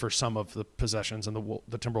 at least for some of the possessions, and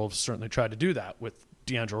the Timberwolves certainly tried to do that with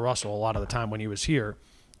D'Angelo Russell a lot of the time when he was here.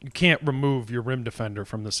 You can't remove your rim defender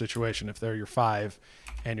from the situation if they're your 5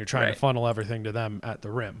 and you're trying to funnel everything to them at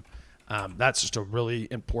the rim. That's just a really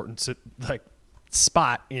important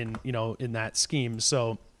spot in that scheme.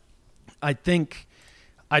 So I think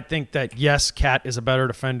that yes, Cat is a better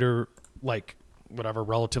defender, like whatever,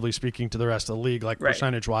 relatively speaking to the rest of the league, like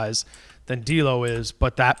percentage wise, than D'Lo is,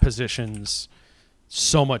 but that position's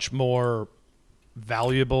so much more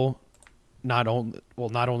valuable, not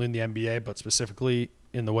only in the NBA, but specifically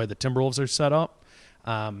in the way the Timberwolves are set up.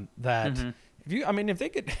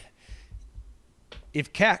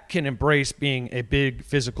 If Cat can embrace being a big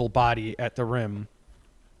physical body at the rim,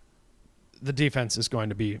 the defense is going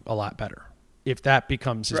to be a lot better. If that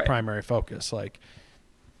becomes his primary focus, like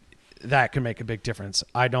that can make a big difference.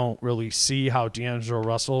 I don't really see how D'Angelo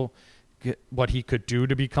Russell, what he could do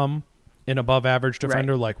to become an above average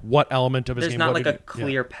defender. Like what element of his game? There's not like a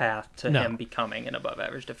clear path to him becoming an above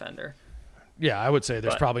average defender. Yeah, I would say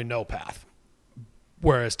there's probably no path.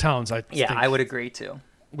 Whereas Towns, I would agree too.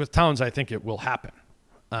 With Towns, I think it will happen.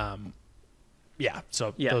 Those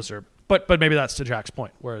are, but maybe that's to Jack's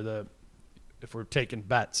point, where if we're taking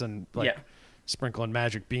bets and sprinkling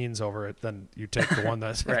magic beans over it, then you take the one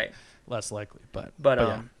that's less likely. But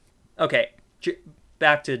okay,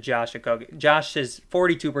 back to Josh Okogie.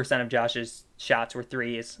 42% of Josh's shots were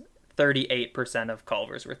threes, 38% of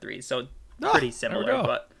Culver's were threes. So pretty similar,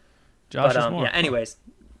 but Josh is more. Anyways,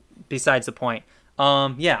 besides the point.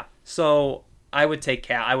 So I would take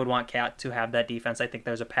Cat. I would want Cat to have that defense. I think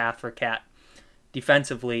there's a path for Cat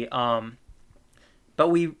defensively.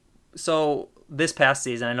 So this past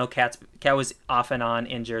season, I know Cat was off and on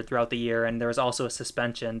injured throughout the year, and there was also a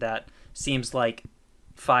suspension that seems like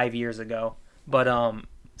 5 years ago. But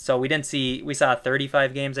so we saw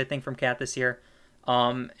 35 games, I think, from Cat this year.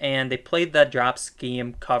 And they played that drop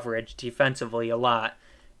scheme coverage defensively a lot.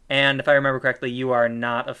 And if I remember correctly, you are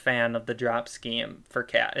not a fan of the drop scheme for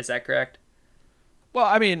Cat. Is that correct? Well,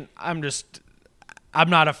 I mean, I'm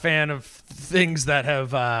not a fan of things that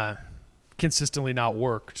have consistently not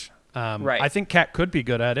worked. I think Cat could be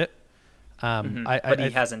good at it. But he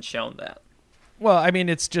hasn't shown that. Well, I mean,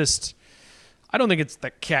 it's just, I don't think it's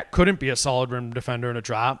that Cat couldn't be a solid rim defender in a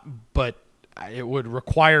drop, but it would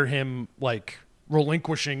require him like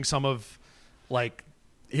relinquishing some of like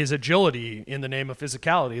his agility in the name of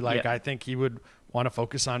physicality. Like I think he would want to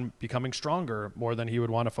focus on becoming stronger more than he would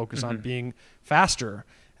want to focus on being faster.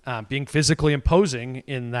 Being physically imposing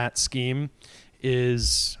in that scheme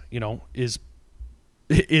is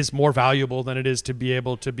more valuable than it is to be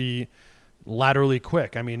able to be laterally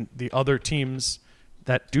quick. I mean, the other teams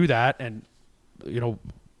that do that and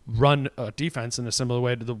run a defense in a similar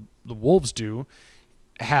way to the Wolves do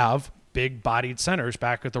have big-bodied centers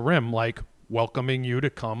back at the rim, like welcoming you to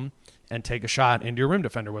come and take a shot into your rim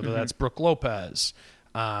defender, whether that's Brook Lopez,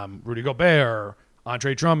 Rudy Gobert,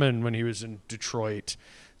 Andre Drummond when he was in Detroit,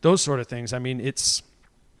 those sort of things. I mean, it's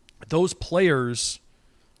those players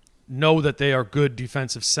know that they are good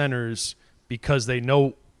defensive centers because they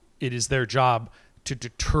know it is their job to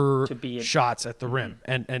deter shots at the rim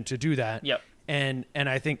and to do that. Yep. And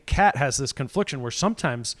I think Cat has this confliction where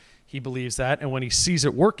sometimes he believes that, and when he sees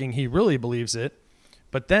it working, he really believes it.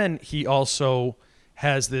 But then he also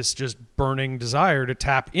has this just burning desire to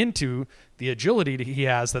tap into the agility that he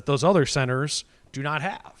has that those other centers do not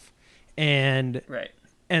have. And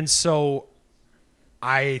so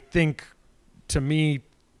I think, to me,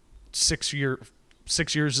 6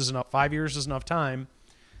 years is enough, 5 years is enough time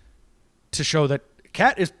to show that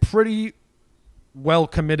Cat is pretty well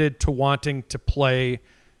committed to wanting to play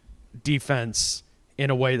defense in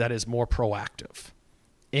a way that is more proactive.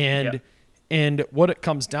 And what it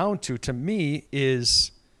comes down to me,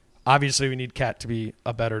 is obviously we need Cat to be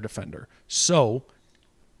a better defender. So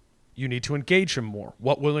you need to engage him more.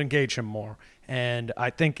 What will engage him more? And I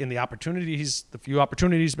think in the few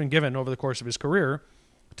opportunities he's been given over the course of his career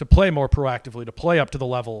to play more proactively, to play up to the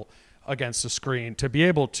level against the screen, to be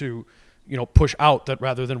able to, push out that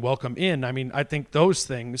rather than welcome in. I mean, I think those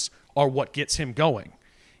things are what gets him going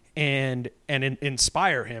and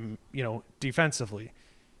inspire him, defensively.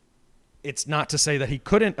 It's not to say that he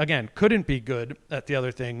couldn't be good at the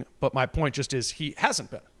other thing, but my point just is he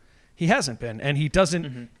hasn't been, and he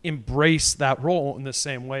doesn't embrace that role in the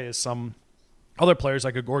same way as some other players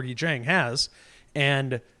like a Gorgui Dieng has.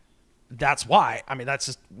 And that's why, that's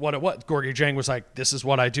just what it was. Gorgui Dieng was like, this is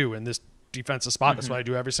what I do in this defensive spot. That's what I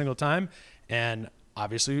do every single time. And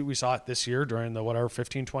obviously we saw it this year during the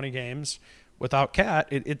 15, 20 games without Cat.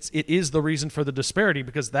 It is the reason for the disparity,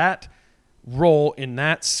 because that role in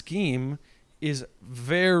that scheme is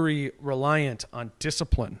very reliant on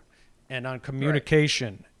discipline and on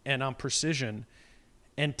communication and on precision.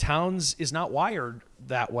 And Towns is not wired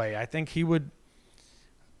that way. I think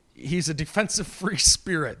he's a defensive free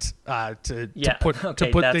spirit, to put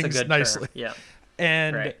things nicely. Yeah.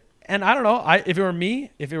 And I don't know, if it were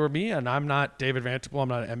me, and I'm not David Vanterpool, I'm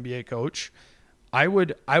not an NBA coach, I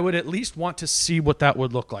would at least want to see what that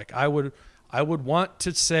would look like. I would want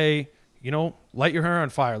to say, light your hair on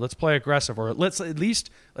fire. Let's play aggressive, or let's at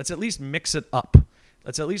least mix it up.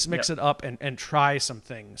 Let's at least mix it up and try some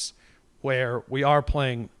things where we are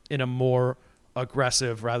playing in a more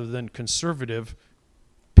aggressive rather than conservative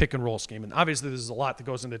pick and roll scheme. And obviously there's a lot that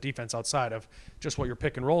goes into defense outside of just what your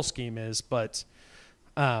pick and roll scheme is. But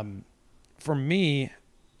for me,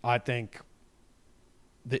 I think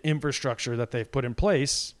the infrastructure that they've put in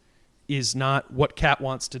place is not what Cat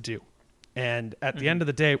wants to do. And at the end of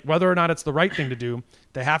the day, whether or not it's the right thing to do,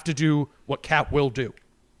 they have to do what Cat will do.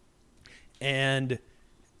 And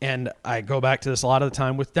I go back to this a lot of the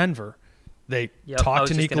time with Denver. They talked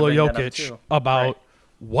to Nikola Jokic about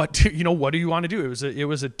what do you want to do. It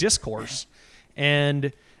was a discourse,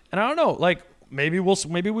 and I don't know. Like maybe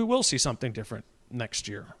we will see something different next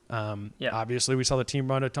year. Obviously, we saw the team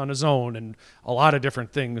run a ton of zone and a lot of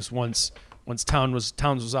different things once Towns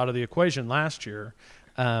was out of the equation last year.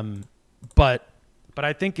 But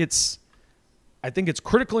I think it's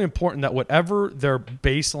critically important that whatever their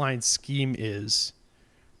baseline scheme is,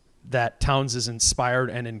 that Towns is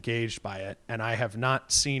inspired and engaged by it. And I have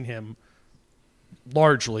not seen him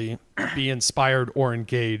largely be inspired or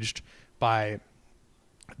engaged by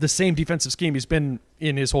the same defensive scheme he's been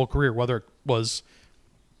in his whole career, whether it was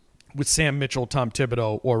with Sam Mitchell, Tom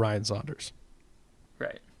Thibodeau, or Ryan Saunders.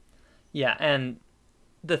 Right. Yeah, and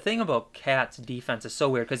the thing about Cat's defense is so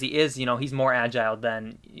weird because he is, he's more agile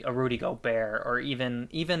than a Rudy Gobert or even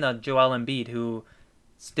a Joel Embiid, who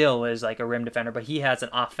still is like a rim defender, but he has an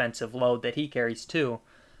offensive load that he carries too.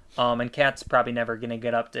 And Cat's probably never going to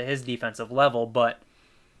get up to his defensive level, but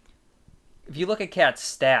if you look at Cat's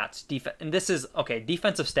stats, and this is,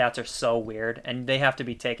 defensive stats are so weird, and they have to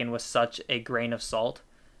be taken with such a grain of salt.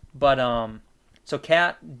 But, so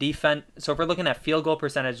Cat so if we're looking at field goal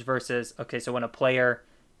percentage versus, so when a player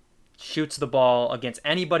shoots the ball against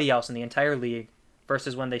anybody else in the entire league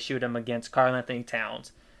versus when they shoot him against Karl-Anthony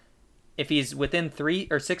Towns, if he's within 3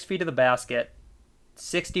 or 6 feet of the basket,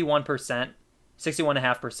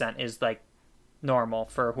 61.5% is like normal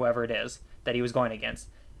for whoever it is that he was going against.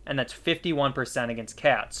 And that's 51% against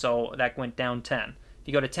Cat. So that went down 10. If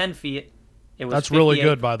you go to 10 feet, it was That's 58. Really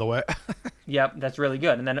good, by the way. Yep, that's really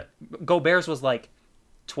good. And then Gobert's was like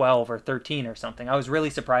 12 or 13 or something. I was really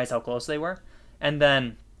surprised how close they were. And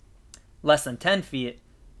then less than 10 feet,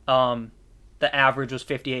 the average was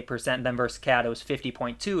 58%. Then versus Cat, it was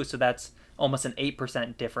 50.2. So that's almost an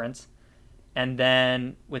 8% difference. And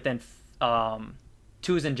then within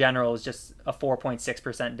twos in general is just a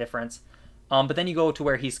 4.6% difference. But then you go to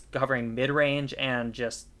where he's covering mid-range and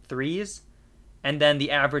just threes. And then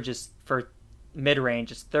the average is for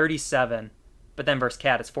mid-range is 37, but then versus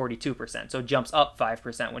Cat is 42%. So it jumps up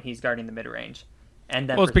 5% when he's guarding the mid-range. And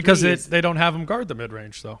then it's because they don't have him guard the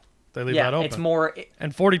mid-range, though. They leave that open. It's more,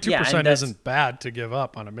 and 42% isn't bad to give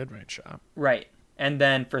up on a mid-range shot. Right. And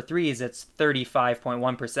then for threes, it's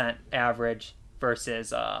 35.1% average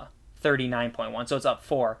versus 39.1. So it's up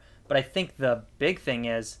 4. But I think the big thing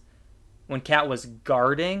is when Cat was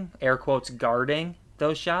guarding, air quotes, guarding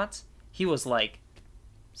those shots, he was like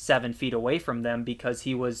 7 feet away from them because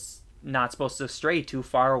he was not supposed to stray too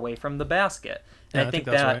far away from the basket. And I think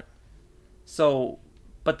that's right. So,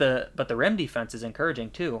 but the rim defense is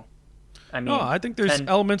encouraging too. I mean, I think there's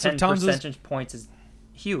elements of Towns' percentage points is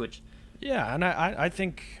huge. Yeah, and I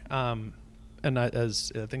think, I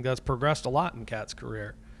think that's progressed a lot in Cat's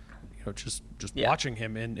career. You know, just watching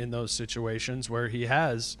him in those situations where he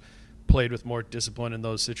has played with more discipline in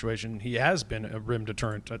those situations, he has been a rim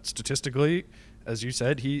deterrent. Statistically, as you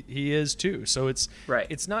said, he is too. So it's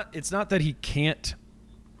not that he can't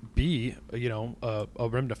be a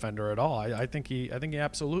rim defender at all. I think he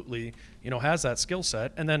absolutely has that skill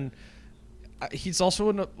set, and then he's also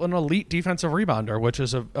an elite defensive rebounder, which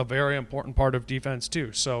is a very important part of defense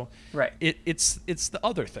too. So it's the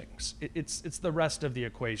other things. It's the rest of the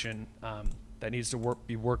equation that needs to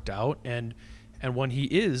be worked out. And when he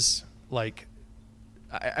is like,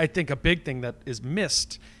 I think a big thing that is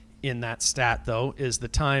missed in that stat though is the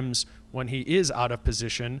times when he is out of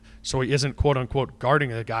position, so he isn't quote unquote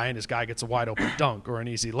guarding the guy and his guy gets a wide open dunk or an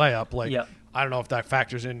easy layup. Like I don't know if that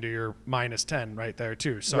factors into your -10 right there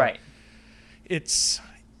too. So it's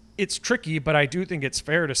tricky, but I do think it's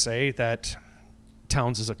fair to say that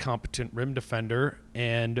Towns is a competent rim defender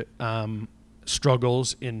and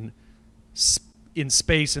struggles in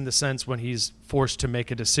space in the sense when he's forced to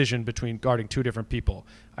make a decision between guarding two different people.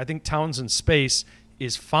 I think Towns in space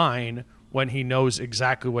is fine when he knows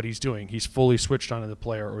exactly what he's doing. He's fully switched onto the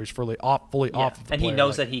player, or he's fully off of the player. And he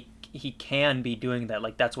knows that he can be doing that.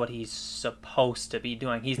 Like that's what he's supposed to be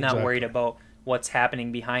doing. He's not worried about what's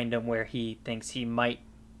happening behind him where he thinks he might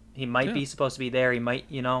be supposed to be there. He might,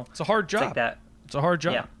 It's a hard job. It's like that. It's a hard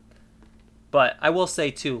job. Yeah. But I will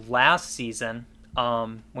say too, last season,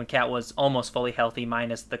 when Cat was almost fully healthy,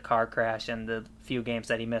 minus the car crash and the few games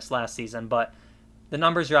that he missed last season, but the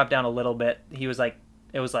numbers dropped down a little bit. It was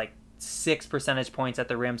like 6 percentage points at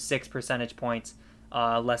the rim, 6 percentage points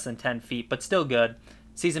less than 10 feet, but still good.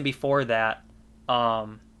 Season before that,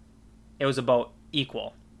 it was about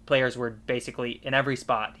equal. Players were basically in every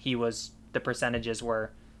spot. He was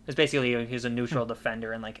basically he was a neutral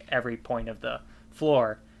defender in like every point of the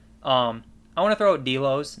floor. I want to throw out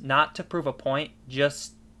D'Lo's, not to prove a point,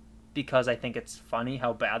 just because I think it's funny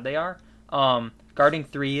how bad they are. Guarding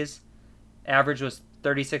threes, average was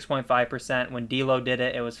 36.5%. When D'Lo did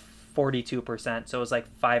it, it was 42%. So it was like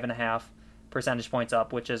 5.5 percentage points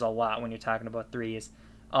up, which is a lot when you're talking about threes.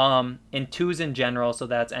 In twos in general, so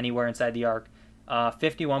that's anywhere inside the arc,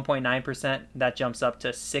 51.9%. That jumps up to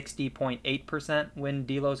 60.8% when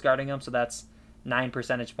D'Lo's guarding him. So that's 9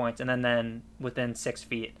 percentage points. And then within 6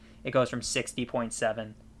 feet, it goes from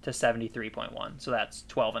 60.7 to 73.1. So that's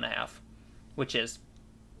 12.5, which is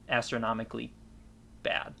astronomically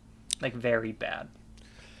bad, like very bad.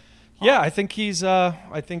 Yeah, I think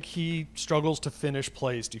he struggles to finish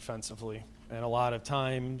plays defensively, and a lot of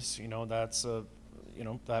times,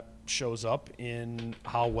 that shows up in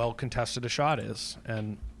how well contested a shot is,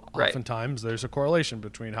 and oftentimes there's a correlation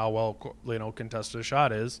between how well contested a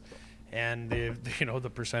shot is and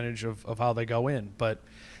the percentage of how they go in. But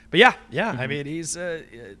yeah, I mean, he's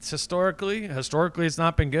it's historically it's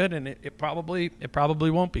not been good, and it probably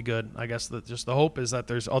won't be good. I guess just the hope is that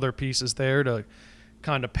there's other pieces there to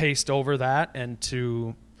kind of paste over that and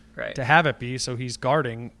to have it be so he's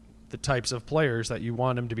guarding the types of players that you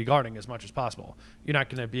want him to be guarding as much as possible. You're not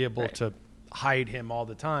going to be able to hide him all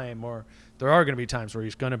the time, or there are going to be times where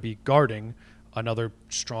he's going to be guarding another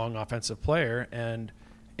strong offensive player, and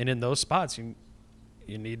in those spots you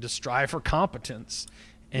need to strive for competence.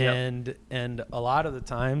 And a lot of the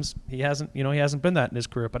times he hasn't been that in his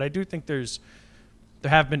career, but I do think there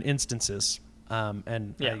have been instances,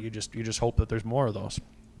 you just hope that there's more of those.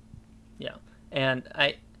 Yeah, and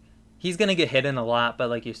he's gonna get hit in a lot, but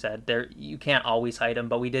like you said, you can't always hide him.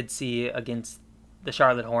 But we did see against the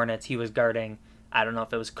Charlotte Hornets, he was guarding, I don't know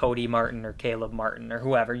if it was Cody Martin or Caleb Martin or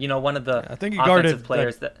whoever, one of the I think he guarded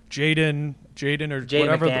players that Jaden or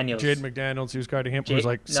whatever McDaniels. Jaden McDaniels, he was guarding him. He was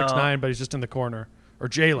like 6'9", but he's just in the corner. Or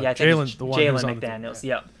Jalen. Yeah, Jalen's the one who's on McDaniels. The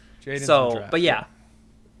Yeah. Jaden's so, but yeah,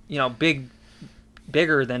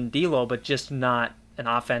 bigger than D'Lo, but just not an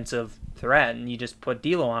offensive threat. And you just put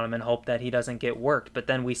D'Lo on him and hope that he doesn't get worked. But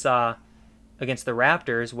then we saw against the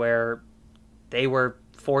Raptors where they were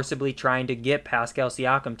forcibly trying to get Pascal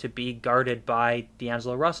Siakam to be guarded by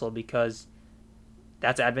D'Angelo Russell because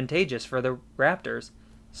that's advantageous for the Raptors.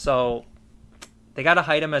 So they got to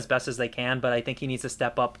hide him as best as they can, but I think he needs to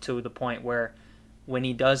step up to the point where when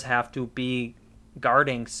he does have to be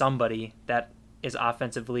guarding somebody that is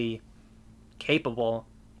offensively capable,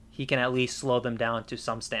 he can at least slow them down to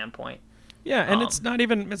some standpoint. Yeah, and it's not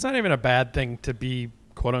even a bad thing to be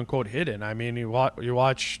quote unquote hidden. I mean, you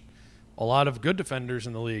watch a lot of good defenders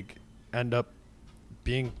in the league end up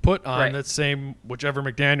being put on that same whichever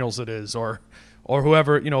McDaniels it is or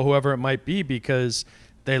whoever it might be, because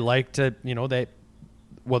they like to,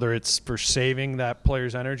 whether it's for saving that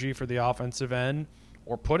player's energy for the offensive end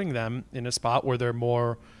or putting them in a spot where they're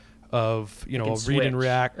more of, a read and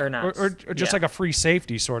react or just like a free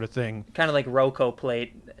safety sort of thing. Kind of like Rocco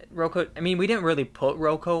played. I mean, we didn't really put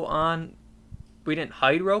Rocco on. We didn't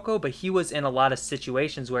hide Rocco, but he was in a lot of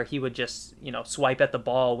situations where he would just, swipe at the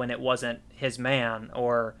ball when it wasn't his man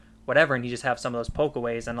or whatever, and you just have some of those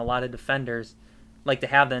pokeaways, and a lot of defenders like to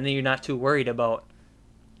have them, and then you're not too worried about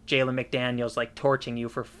Jalen McDaniels like torching you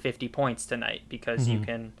for 50 points tonight because you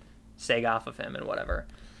can sag off of him and whatever.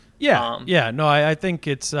 Yeah. No, I think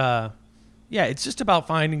it's it's just about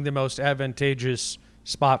finding the most advantageous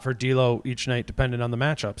spot for D'Lo each night, depending on the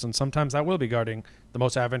matchups. And sometimes that will be guarding. The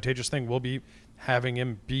most advantageous thing will be having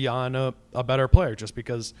him be on a better player, just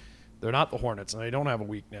because they're not the Hornets and they don't have a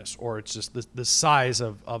weakness, or it's just the size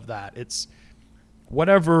of that. It's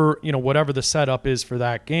whatever the setup is for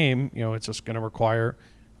that game. It's just going to require,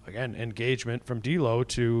 again, engagement from D'Lo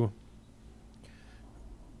to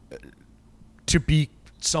be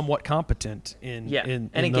somewhat competent in and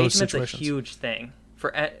those engagement's situations. a huge thing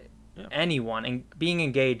for anyone, and being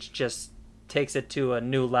engaged just takes it to a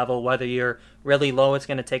new level. Whether you're really low, it's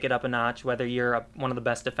going to take it up a notch. Whether you're one of the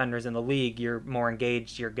best defenders in the league, you're more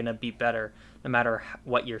engaged, you're going to be better no matter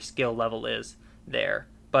what your skill level is there.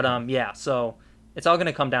 But so it's all going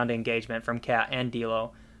to come down to engagement from Cat and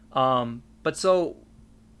D'Lo. But so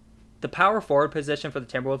the power forward position for the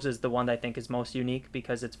Timberwolves is the one that I think is most unique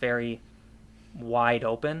because it's very wide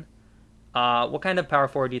open. What kind of power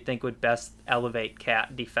forward do you think would best elevate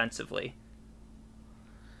Cat defensively?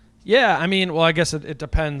 Yeah, I mean, well, I guess it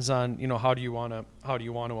depends on, how do you want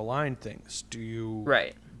to align things? Do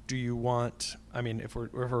you want, I mean, if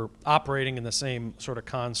we're operating in the same sort of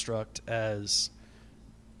construct as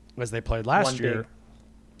they played last year.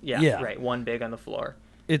 Right, one big on the floor.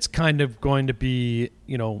 It's kind of going to be,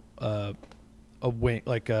 a wing,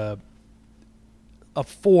 like a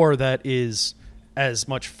four that is as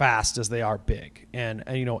much fast as they are big and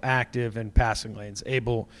active in passing lanes,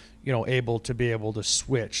 able to be able to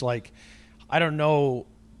switch. Like, I don't know.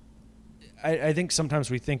 I think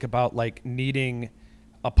sometimes we think about like needing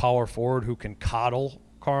a power forward who can coddle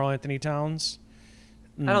Karl-Anthony Towns.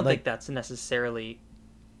 I don't think that's necessarily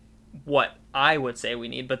what I would say we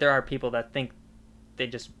need, but there are people that think they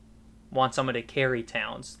just want someone to carry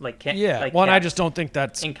Towns. I just don't think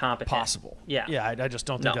that's incompetent. Possible. I just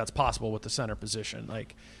don't think that's possible with the center position.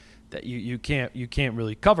 Like, that you can't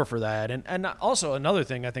really cover for that. And also another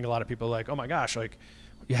thing, I think a lot of people are like, oh my gosh, like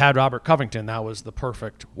you had Robert Covington, that was the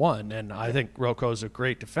perfect one. And I think Rocco's a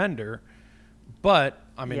great defender, but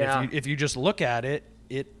I mean, if you just look at it,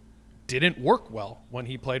 it didn't work well when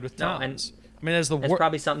he played with Towns. It's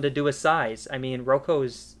probably something to do with size. I mean,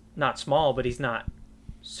 Rocco's not small, but he's not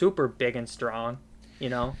super big and strong,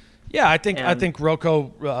 Yeah, I think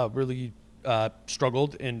Rocco really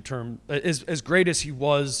struggled in term as great as he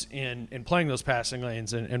was in playing those passing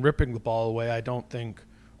lanes and ripping the ball away. I don't think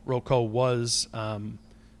Rocco was an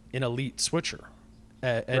elite switcher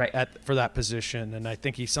for that position, and I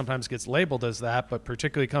think he sometimes gets labeled as that. But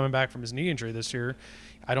particularly coming back from his knee injury this year,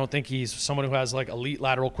 I don't think he's someone who has like elite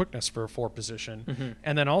lateral quickness for a four position. Mm-hmm.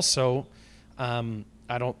 And then also,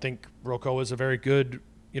 I don't think Rocco is a very good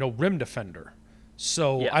rim defender.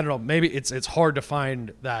 So I don't know, maybe it's hard to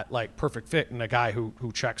find that like perfect fit in a guy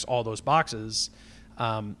who checks all those boxes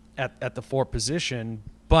at the four position.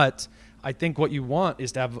 But I think what you want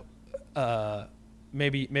is to have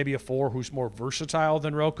maybe a four who's more versatile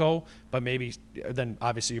than Rocco, but maybe then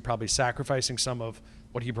obviously you're probably sacrificing some of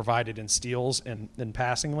what he provided in steals and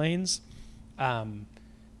passing lanes.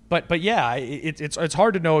 But yeah, it's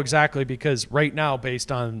hard to know exactly because right now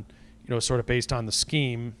based on the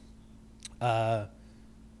scheme,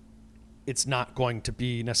 it's not going to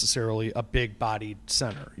be necessarily a big-bodied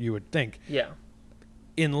center, you would think. Yeah.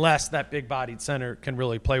 Unless that big-bodied center can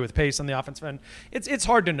really play with pace on the offensive end. It's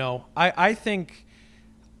hard to know. I think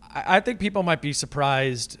people might be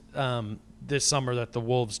surprised this summer that the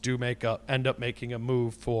Wolves do end up making a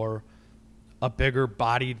move for a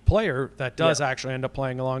bigger-bodied player that does actually end up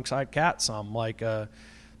playing alongside Cat some. Like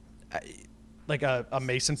like a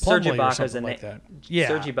Mason Plumlee or something like that. Yeah.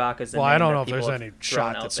 Serge Ibaka's. Well, I don't know if there's any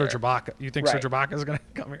shot that Serge Ibaka. You think Serge Ibaka is going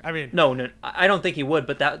to come here? I mean, no, I don't think he would.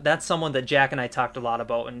 But that's someone that Jack and I talked a lot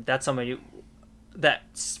about, and that's somebody that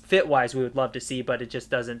fit wise we would love to see, but it just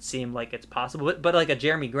doesn't seem like it's possible. But like a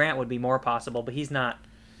Jeremy Grant would be more possible, but he's not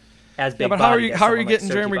as big. Yeah, but how are you getting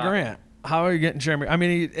Jeremy Grant? How are you getting Jeremy? I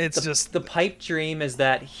mean, it's just the pipe dream is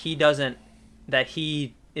that he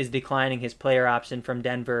is declining his player option from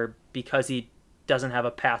Denver because he doesn't have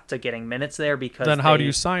a path to getting minutes there. Because then how do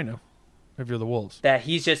you sign him if you're the Wolves? That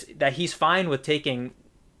he's fine with taking.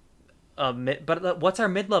 But what's our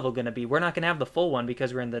mid-level going to be? We're not going to have the full one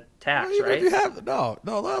because we're in the tax, right? Not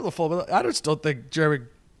the full. But I just don't think Jeremy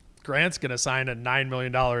Grant's going to sign a $9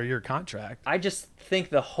 million a year contract. I just think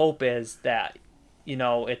the hope is that,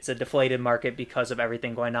 it's a deflated market because of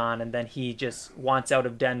everything going on, and then he just wants out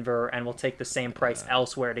of Denver and will take the same price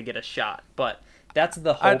elsewhere to get a shot. But that's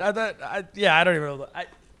the hope. I don't even know.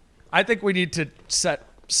 I think we need to set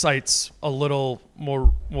sights a little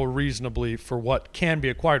more reasonably for what can be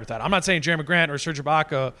acquired with that. I'm not saying Jeremy Grant or Serge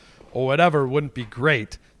Ibaka or whatever wouldn't be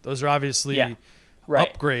great. Those are obviously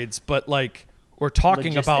upgrades, but like we're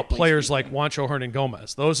talking about players like Juancho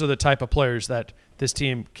Hernangomez. Those are the type of players that this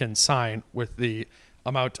team can sign with the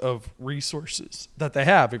amount of resources that they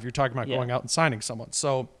have if you're talking about going out and signing someone.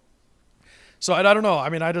 So I don't know. I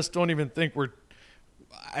mean, I just don't even think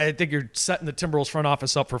I think you're setting the Timberwolves front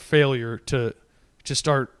office up for failure to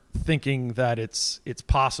start thinking that it's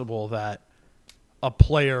possible that a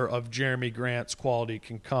player of Jeremy Grant's quality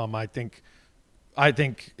can come. I think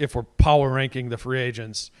if we're power ranking the free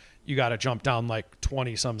agents, you got to jump down like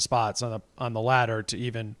 20 some spots on the ladder to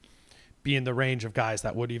even be in the range of guys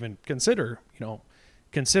that would even consider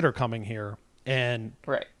coming here. And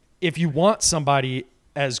if you want somebody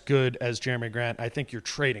as good as Jeremy Grant, I think you're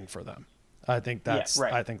trading for them. I think that's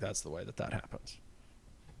the way that happens.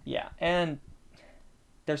 Yeah, and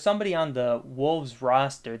there's somebody on the Wolves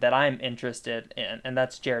roster that I'm interested in, and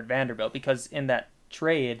that's Jared Vanderbilt, because in that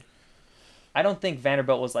trade, I don't think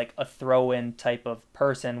Vanderbilt was like a throw-in type of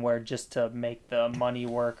person where just to make the money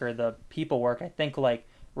work or the people work. I think like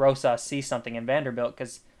Rosas sees something in Vanderbilt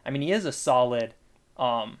because, I mean, he is a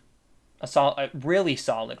really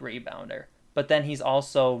solid rebounder, but then he's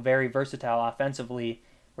also very versatile offensively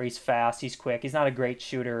where he's fast, he's quick. He's not a great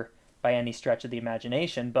shooter by any stretch of the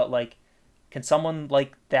imagination, but like, can someone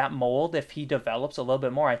like that mold, if he develops a little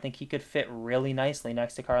bit more, I think he could fit really nicely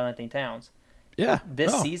next to Karl-Anthony Towns. Yeah.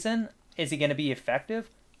 This season, is he going to be effective?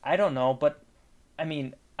 I don't know, but I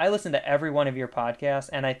mean, I listen to every one of your podcasts,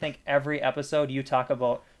 and I think every episode you talk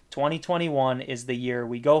about 2021 is the year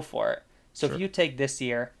we go for it. So if you take this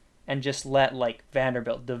year and just let like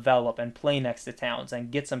Vanderbilt develop and play next to Towns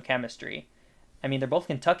and get some chemistry, I mean, they're both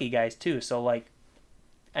Kentucky guys too, so like,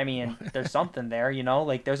 I mean, there's something there,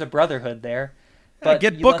 like there's a brotherhood there. But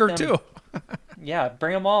get Booker too. Yeah,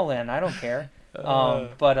 bring them all in. I don't care. No,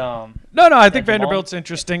 I think Vanderbilt's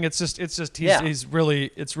interesting. It's just it's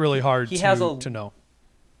really hard to know.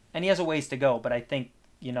 And he has a ways to go, but I think,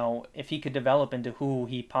 if he could develop into who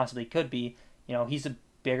he possibly could be, he's a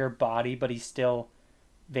bigger body, but he's still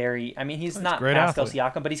very, I mean, he's not Pascal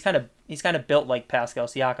Siakam, but he's kind of built like Pascal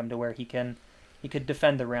Siakam to where he could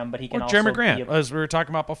defend the rim, but he can also Jeremy Grant, as we were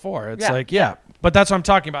talking about before. It's but that's what I'm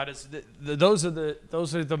talking about. Is those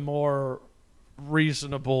are the more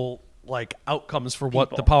reasonable like outcomes for what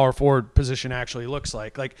the power forward position actually looks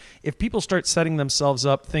like. Like if people start setting themselves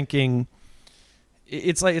up thinking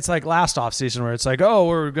it's like last offseason where it's like, oh,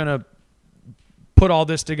 we're gonna put all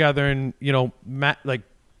this together and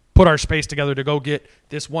put our space together to go get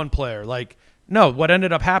this one player. Like, no, what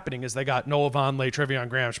ended up happening is they got Noah Vonleh, Treveon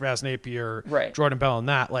Graham, Shabazz Napier, Jordan Bell, and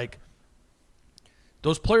that. Like,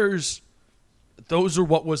 those players, those are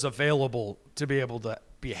what was available to be able to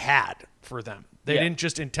be had for them. They didn't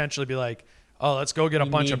just intentionally be like, oh, let's go get a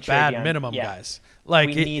bunch of bad minimum guys. Like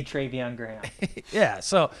we need Treveon Graham. Yeah,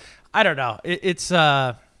 so I don't know. It's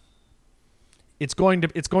going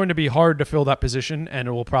to be hard to fill that position, and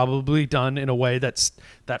it will probably be done in a way that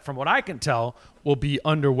from what I can tell will be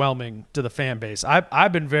underwhelming to the fan base.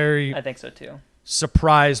 I've been very I think so too.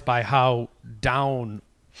 Surprised by how down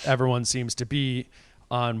everyone seems to be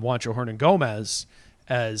on Juancho Hernangomez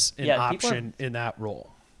as an option in that role.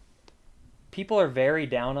 People are very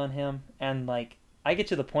down on him, and like I get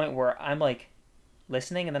to the point where I'm like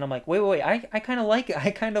listening, and then I'm like, wait, I kind of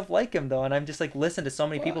like him though, and I'm just like listen to so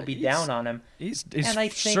many people be down on him. He's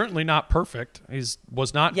certainly not perfect.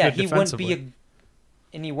 Was not good defensively.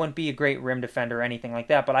 He wouldn't be a great rim defender or anything like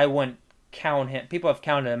that, but I wouldn't count him. People have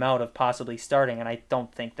counted him out of possibly starting, and I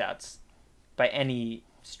don't think that's by any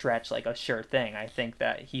stretch like a sure thing. I think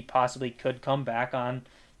that he possibly could come back on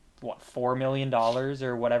 $4 million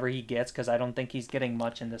or whatever he gets, because I don't think he's getting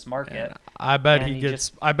much in this market. And I bet he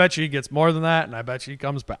gets. I bet you he gets more than that, and I bet you he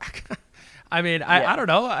comes back. I mean, I don't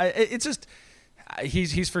know. It's just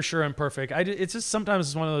he's for sure imperfect. It's just sometimes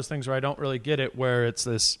it's one of those things where I don't really get it, where it's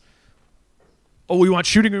this. Oh, we want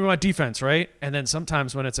shooting, we want defense, right? And then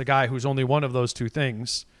sometimes when it's a guy who's only one of those two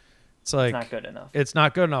things, it's like it's not good enough. It's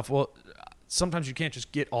not good enough. Well, sometimes you can't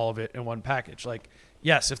just get all of it in one package. Like,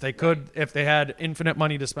 yes, if they could, if they had infinite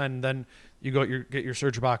money to spend, then you get your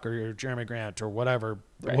Serge Ibaka or your Jeremy Grant or whatever,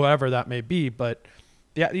 whoever that may be. But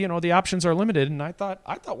the options are limited. And I thought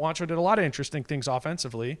Juancho did a lot of interesting things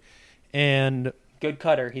offensively, and good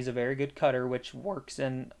cutter. He's a very good cutter, which works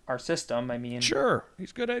in our system. I mean, sure,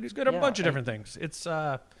 he's good at a bunch of different things. It's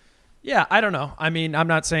I don't know. I mean, I'm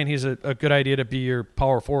not saying he's a good idea to be your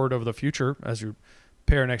power forward of the future as you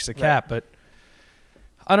pair next to Cat, but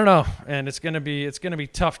I don't know. And it's gonna be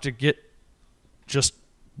tough to get just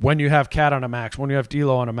when you have Cat on a max, when you have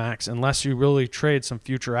D'Lo on a max, unless you really trade some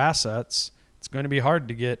future assets. It's going to be hard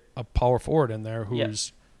to get a power forward in there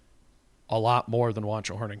who's a lot more than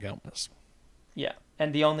Juancho Hernangomez. Yeah,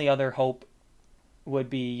 and the only other hope would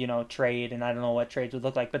be, trade, and I don't know what trades would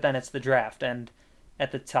look like, but then it's the draft. And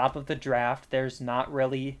at the top of the draft, there's not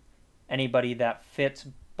really anybody that fits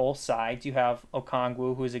both sides. You have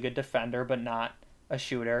Okongwu, who's a good defender, but not a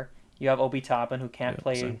shooter. You have Obi Toppin, who can't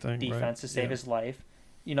play defense to save his life.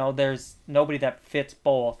 There's nobody that fits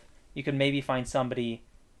both. You could maybe find somebody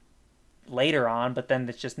later on, but then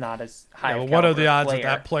it's just not as high. Well, what are the odds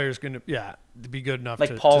that player's going to be good enough?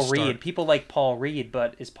 Like Paul Reed, people like Paul Reed,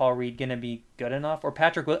 but is Paul Reed going to be good enough? Or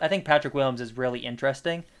I think Patrick Williams is really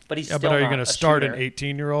interesting, but he's still not a shooter. But are you going to start an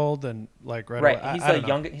 18-year-old and right?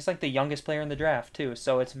 Away? He's like the youngest player in the draft too,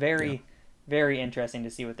 so it's very, very interesting to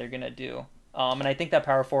see what they're going to do. And I think that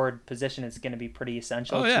power forward position is going to be pretty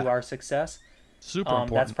essential to our success. Super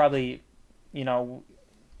important. That's probably,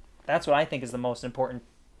 that's what I think is the most important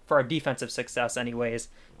for our defensive success anyways,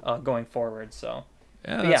 going forward. So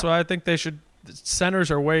that's why I think they should.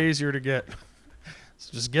 Centers are way easier to get.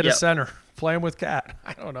 So just get a center, play him with Cat.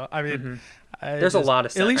 I don't know. I mean, there's a lot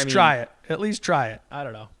of at least try it. I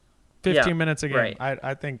don't know. 15 minutes a game. Right.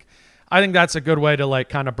 I think that's a good way to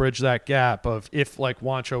kind of bridge that gap of if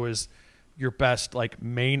Juancho is your best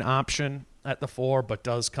main option at the 4, but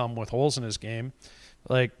does come with holes in his game.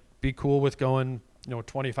 Be cool with going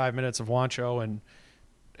 25 minutes of Juancho and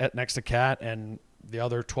next to Cat, and the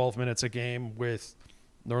other 12 minutes a game with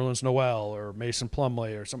Nerlens Noel or Mason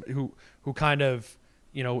Plumlee or somebody who kind of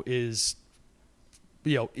is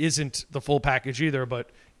isn't the full package either, but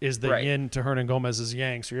is the yin to Hernangomez's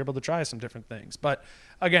yang. So you're able to try some different things. But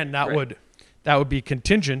again, that would be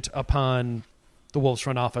contingent upon the Wolves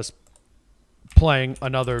front office playing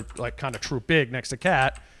another kind of true big next to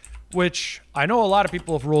Cat, which I know a lot of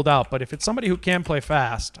people have ruled out. But if it's somebody who can play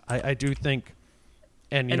fast, I do think.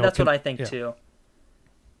 And that's what I think too.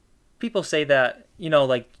 People say that,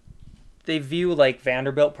 they view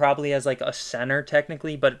Vanderbilt probably as a center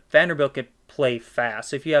technically, but Vanderbilt could play fast.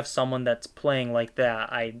 So if you have someone that's playing like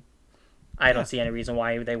that, I don't see any reason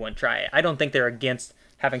why they wouldn't try it. I don't think they're against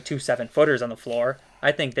having 2 7-footers on the floor.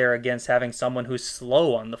 I think they're against having someone who's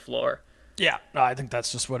slow on the floor. Yeah, no, I think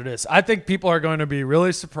that's just what it is. I think people are going to be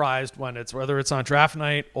really surprised whether it's on draft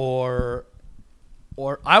night or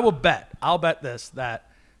I'll bet this that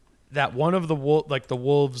one of the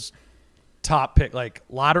Wolves top pick,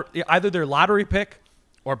 lottery, either their lottery pick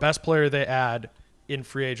or best player they add in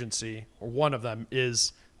free agency, or one of them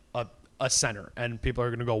is a center, and people are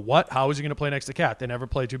going to go, what? How is he going to play next to Cat? They never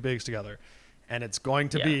play 2 bigs together, and it's going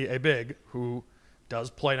to be a big who does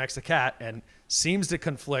play next to Cat and seems to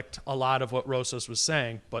conflict a lot of what Rosas was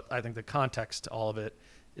saying, but I think the context to all of it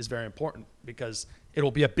is very important because it'll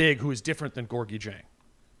be a big who is different than Gorgui Dieng.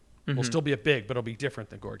 Will still be a big, but it'll be different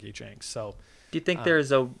than Gorgui Dieng. So, do you think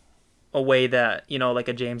there's a way that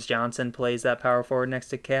a James Johnson plays that power forward next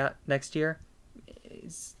to Cat next year?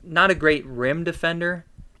 He's not a great rim defender,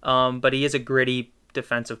 but he is a gritty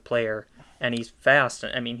defensive player, and he's fast.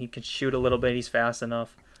 I mean, he can shoot a little bit. He's fast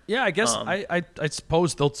enough. Yeah, I guess I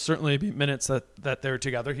suppose there'll certainly be minutes that they're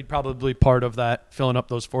together. He'd probably be part of that, filling up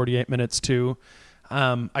those 48 minutes too.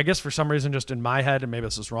 I guess for some reason, just in my head, and maybe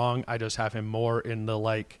this is wrong, I just have him more in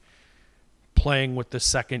the playing with the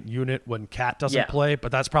second unit when Cat doesn't play,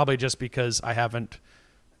 but that's probably just because I haven't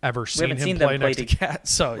ever seen him play next to Cat.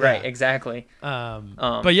 So right, exactly.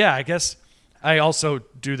 But yeah, I guess I also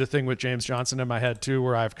do the thing with James Johnson in my head too,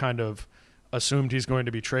 where I've kind of assumed he's going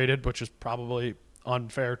to be traded, which is probably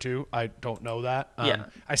unfair too. I don't know that.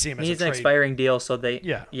 I see him as he's an expiring deal, so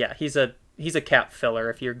he's he's a cap filler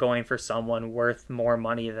if you're going for someone worth more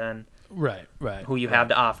money than right who you have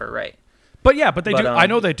to offer, right? But they do. I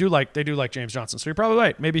know they do like James Johnson. So you're probably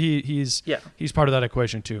right. Maybe he's part of that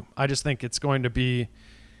equation too. I just think it's going to be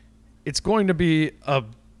a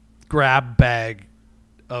grab bag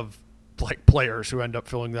of like players who end up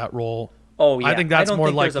filling that role. Oh yeah, I think that's more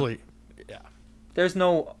likely.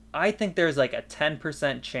 I think there's like a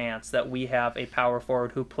 10% chance that we have a power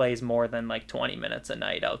forward who plays more than like 20 minutes a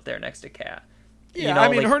night out there next to Cat. Yeah, I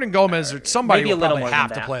mean, Hernangomez or somebody will probably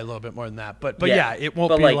have to play a little bit more than that. But yeah, it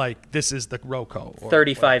won't be like this is the Rocco.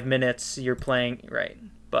 35 minutes you're playing, right.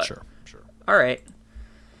 But Sure. All right.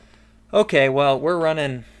 Okay, well, we're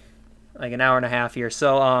running like an hour and a half here.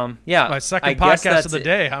 So, yeah. My second podcast of the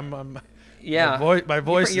day. My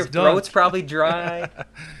voice is your done. Your throat's probably dry.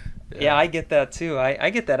 Yeah, I get that too. I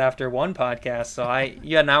get that after one podcast. So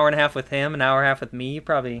you had an hour and a half with him, an hour and a half with me. You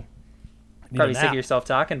probably sick of yourself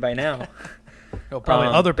talking by now. Probably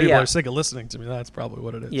other people are sick of listening to me. That's probably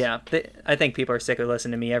what it is. Yeah, I think people are sick of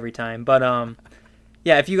listening to me every time. But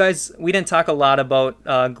yeah, if you guys, we didn't talk a lot about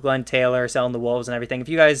Glenn Taylor selling the Wolves and everything. If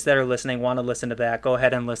you guys that are listening want to listen to that, go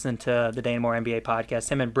ahead and listen to the Dane Moore NBA podcast.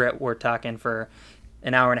 Him and Britt were talking for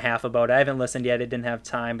an hour and a half about it. I haven't listened yet. I didn't have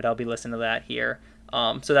time, but I'll be listening to that here.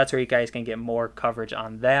 So that's where you guys can get more coverage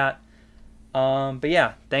on that. But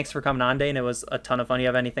yeah, thanks for coming on, Dane. It was a ton of fun. You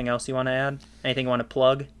have anything else you want to add? Anything you want to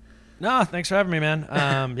plug? No, thanks for having me, man.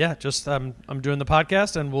 Yeah, just I'm doing the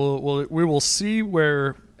podcast, and we will see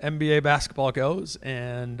where NBA basketball goes,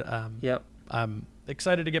 and I'm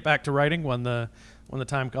excited to get back to writing when the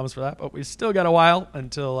time comes for that. But we still got a while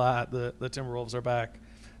until the Timberwolves are back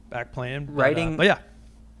playing. Writing, but yeah,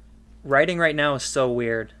 writing right now is so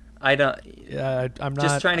weird. I don't. Yeah, I'm not.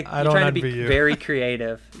 Just trying to. I You're don't trying to be you. very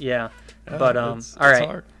creative. Yeah, but all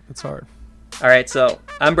right. It's hard. All right, so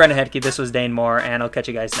I'm Brendan Hedke. This was Dane Moore, and I'll catch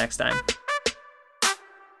you guys next time.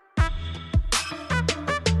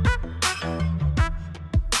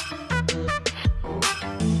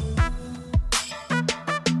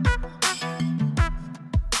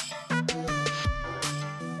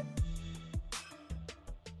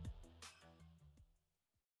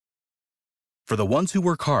 For the ones who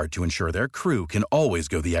work hard to ensure their crew can always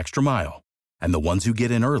go the extra mile, and the ones who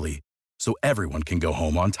get in early so everyone can go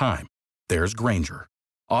home on time, there's Grainger,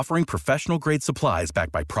 offering professional-grade supplies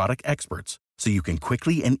backed by product experts so you can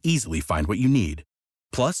quickly and easily find what you need.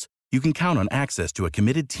 Plus, you can count on access to a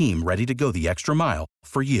committed team ready to go the extra mile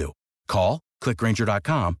for you. Call, click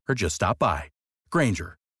Grainger.com, or just stop by.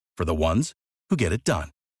 Grainger, for the ones who get it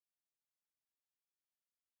done.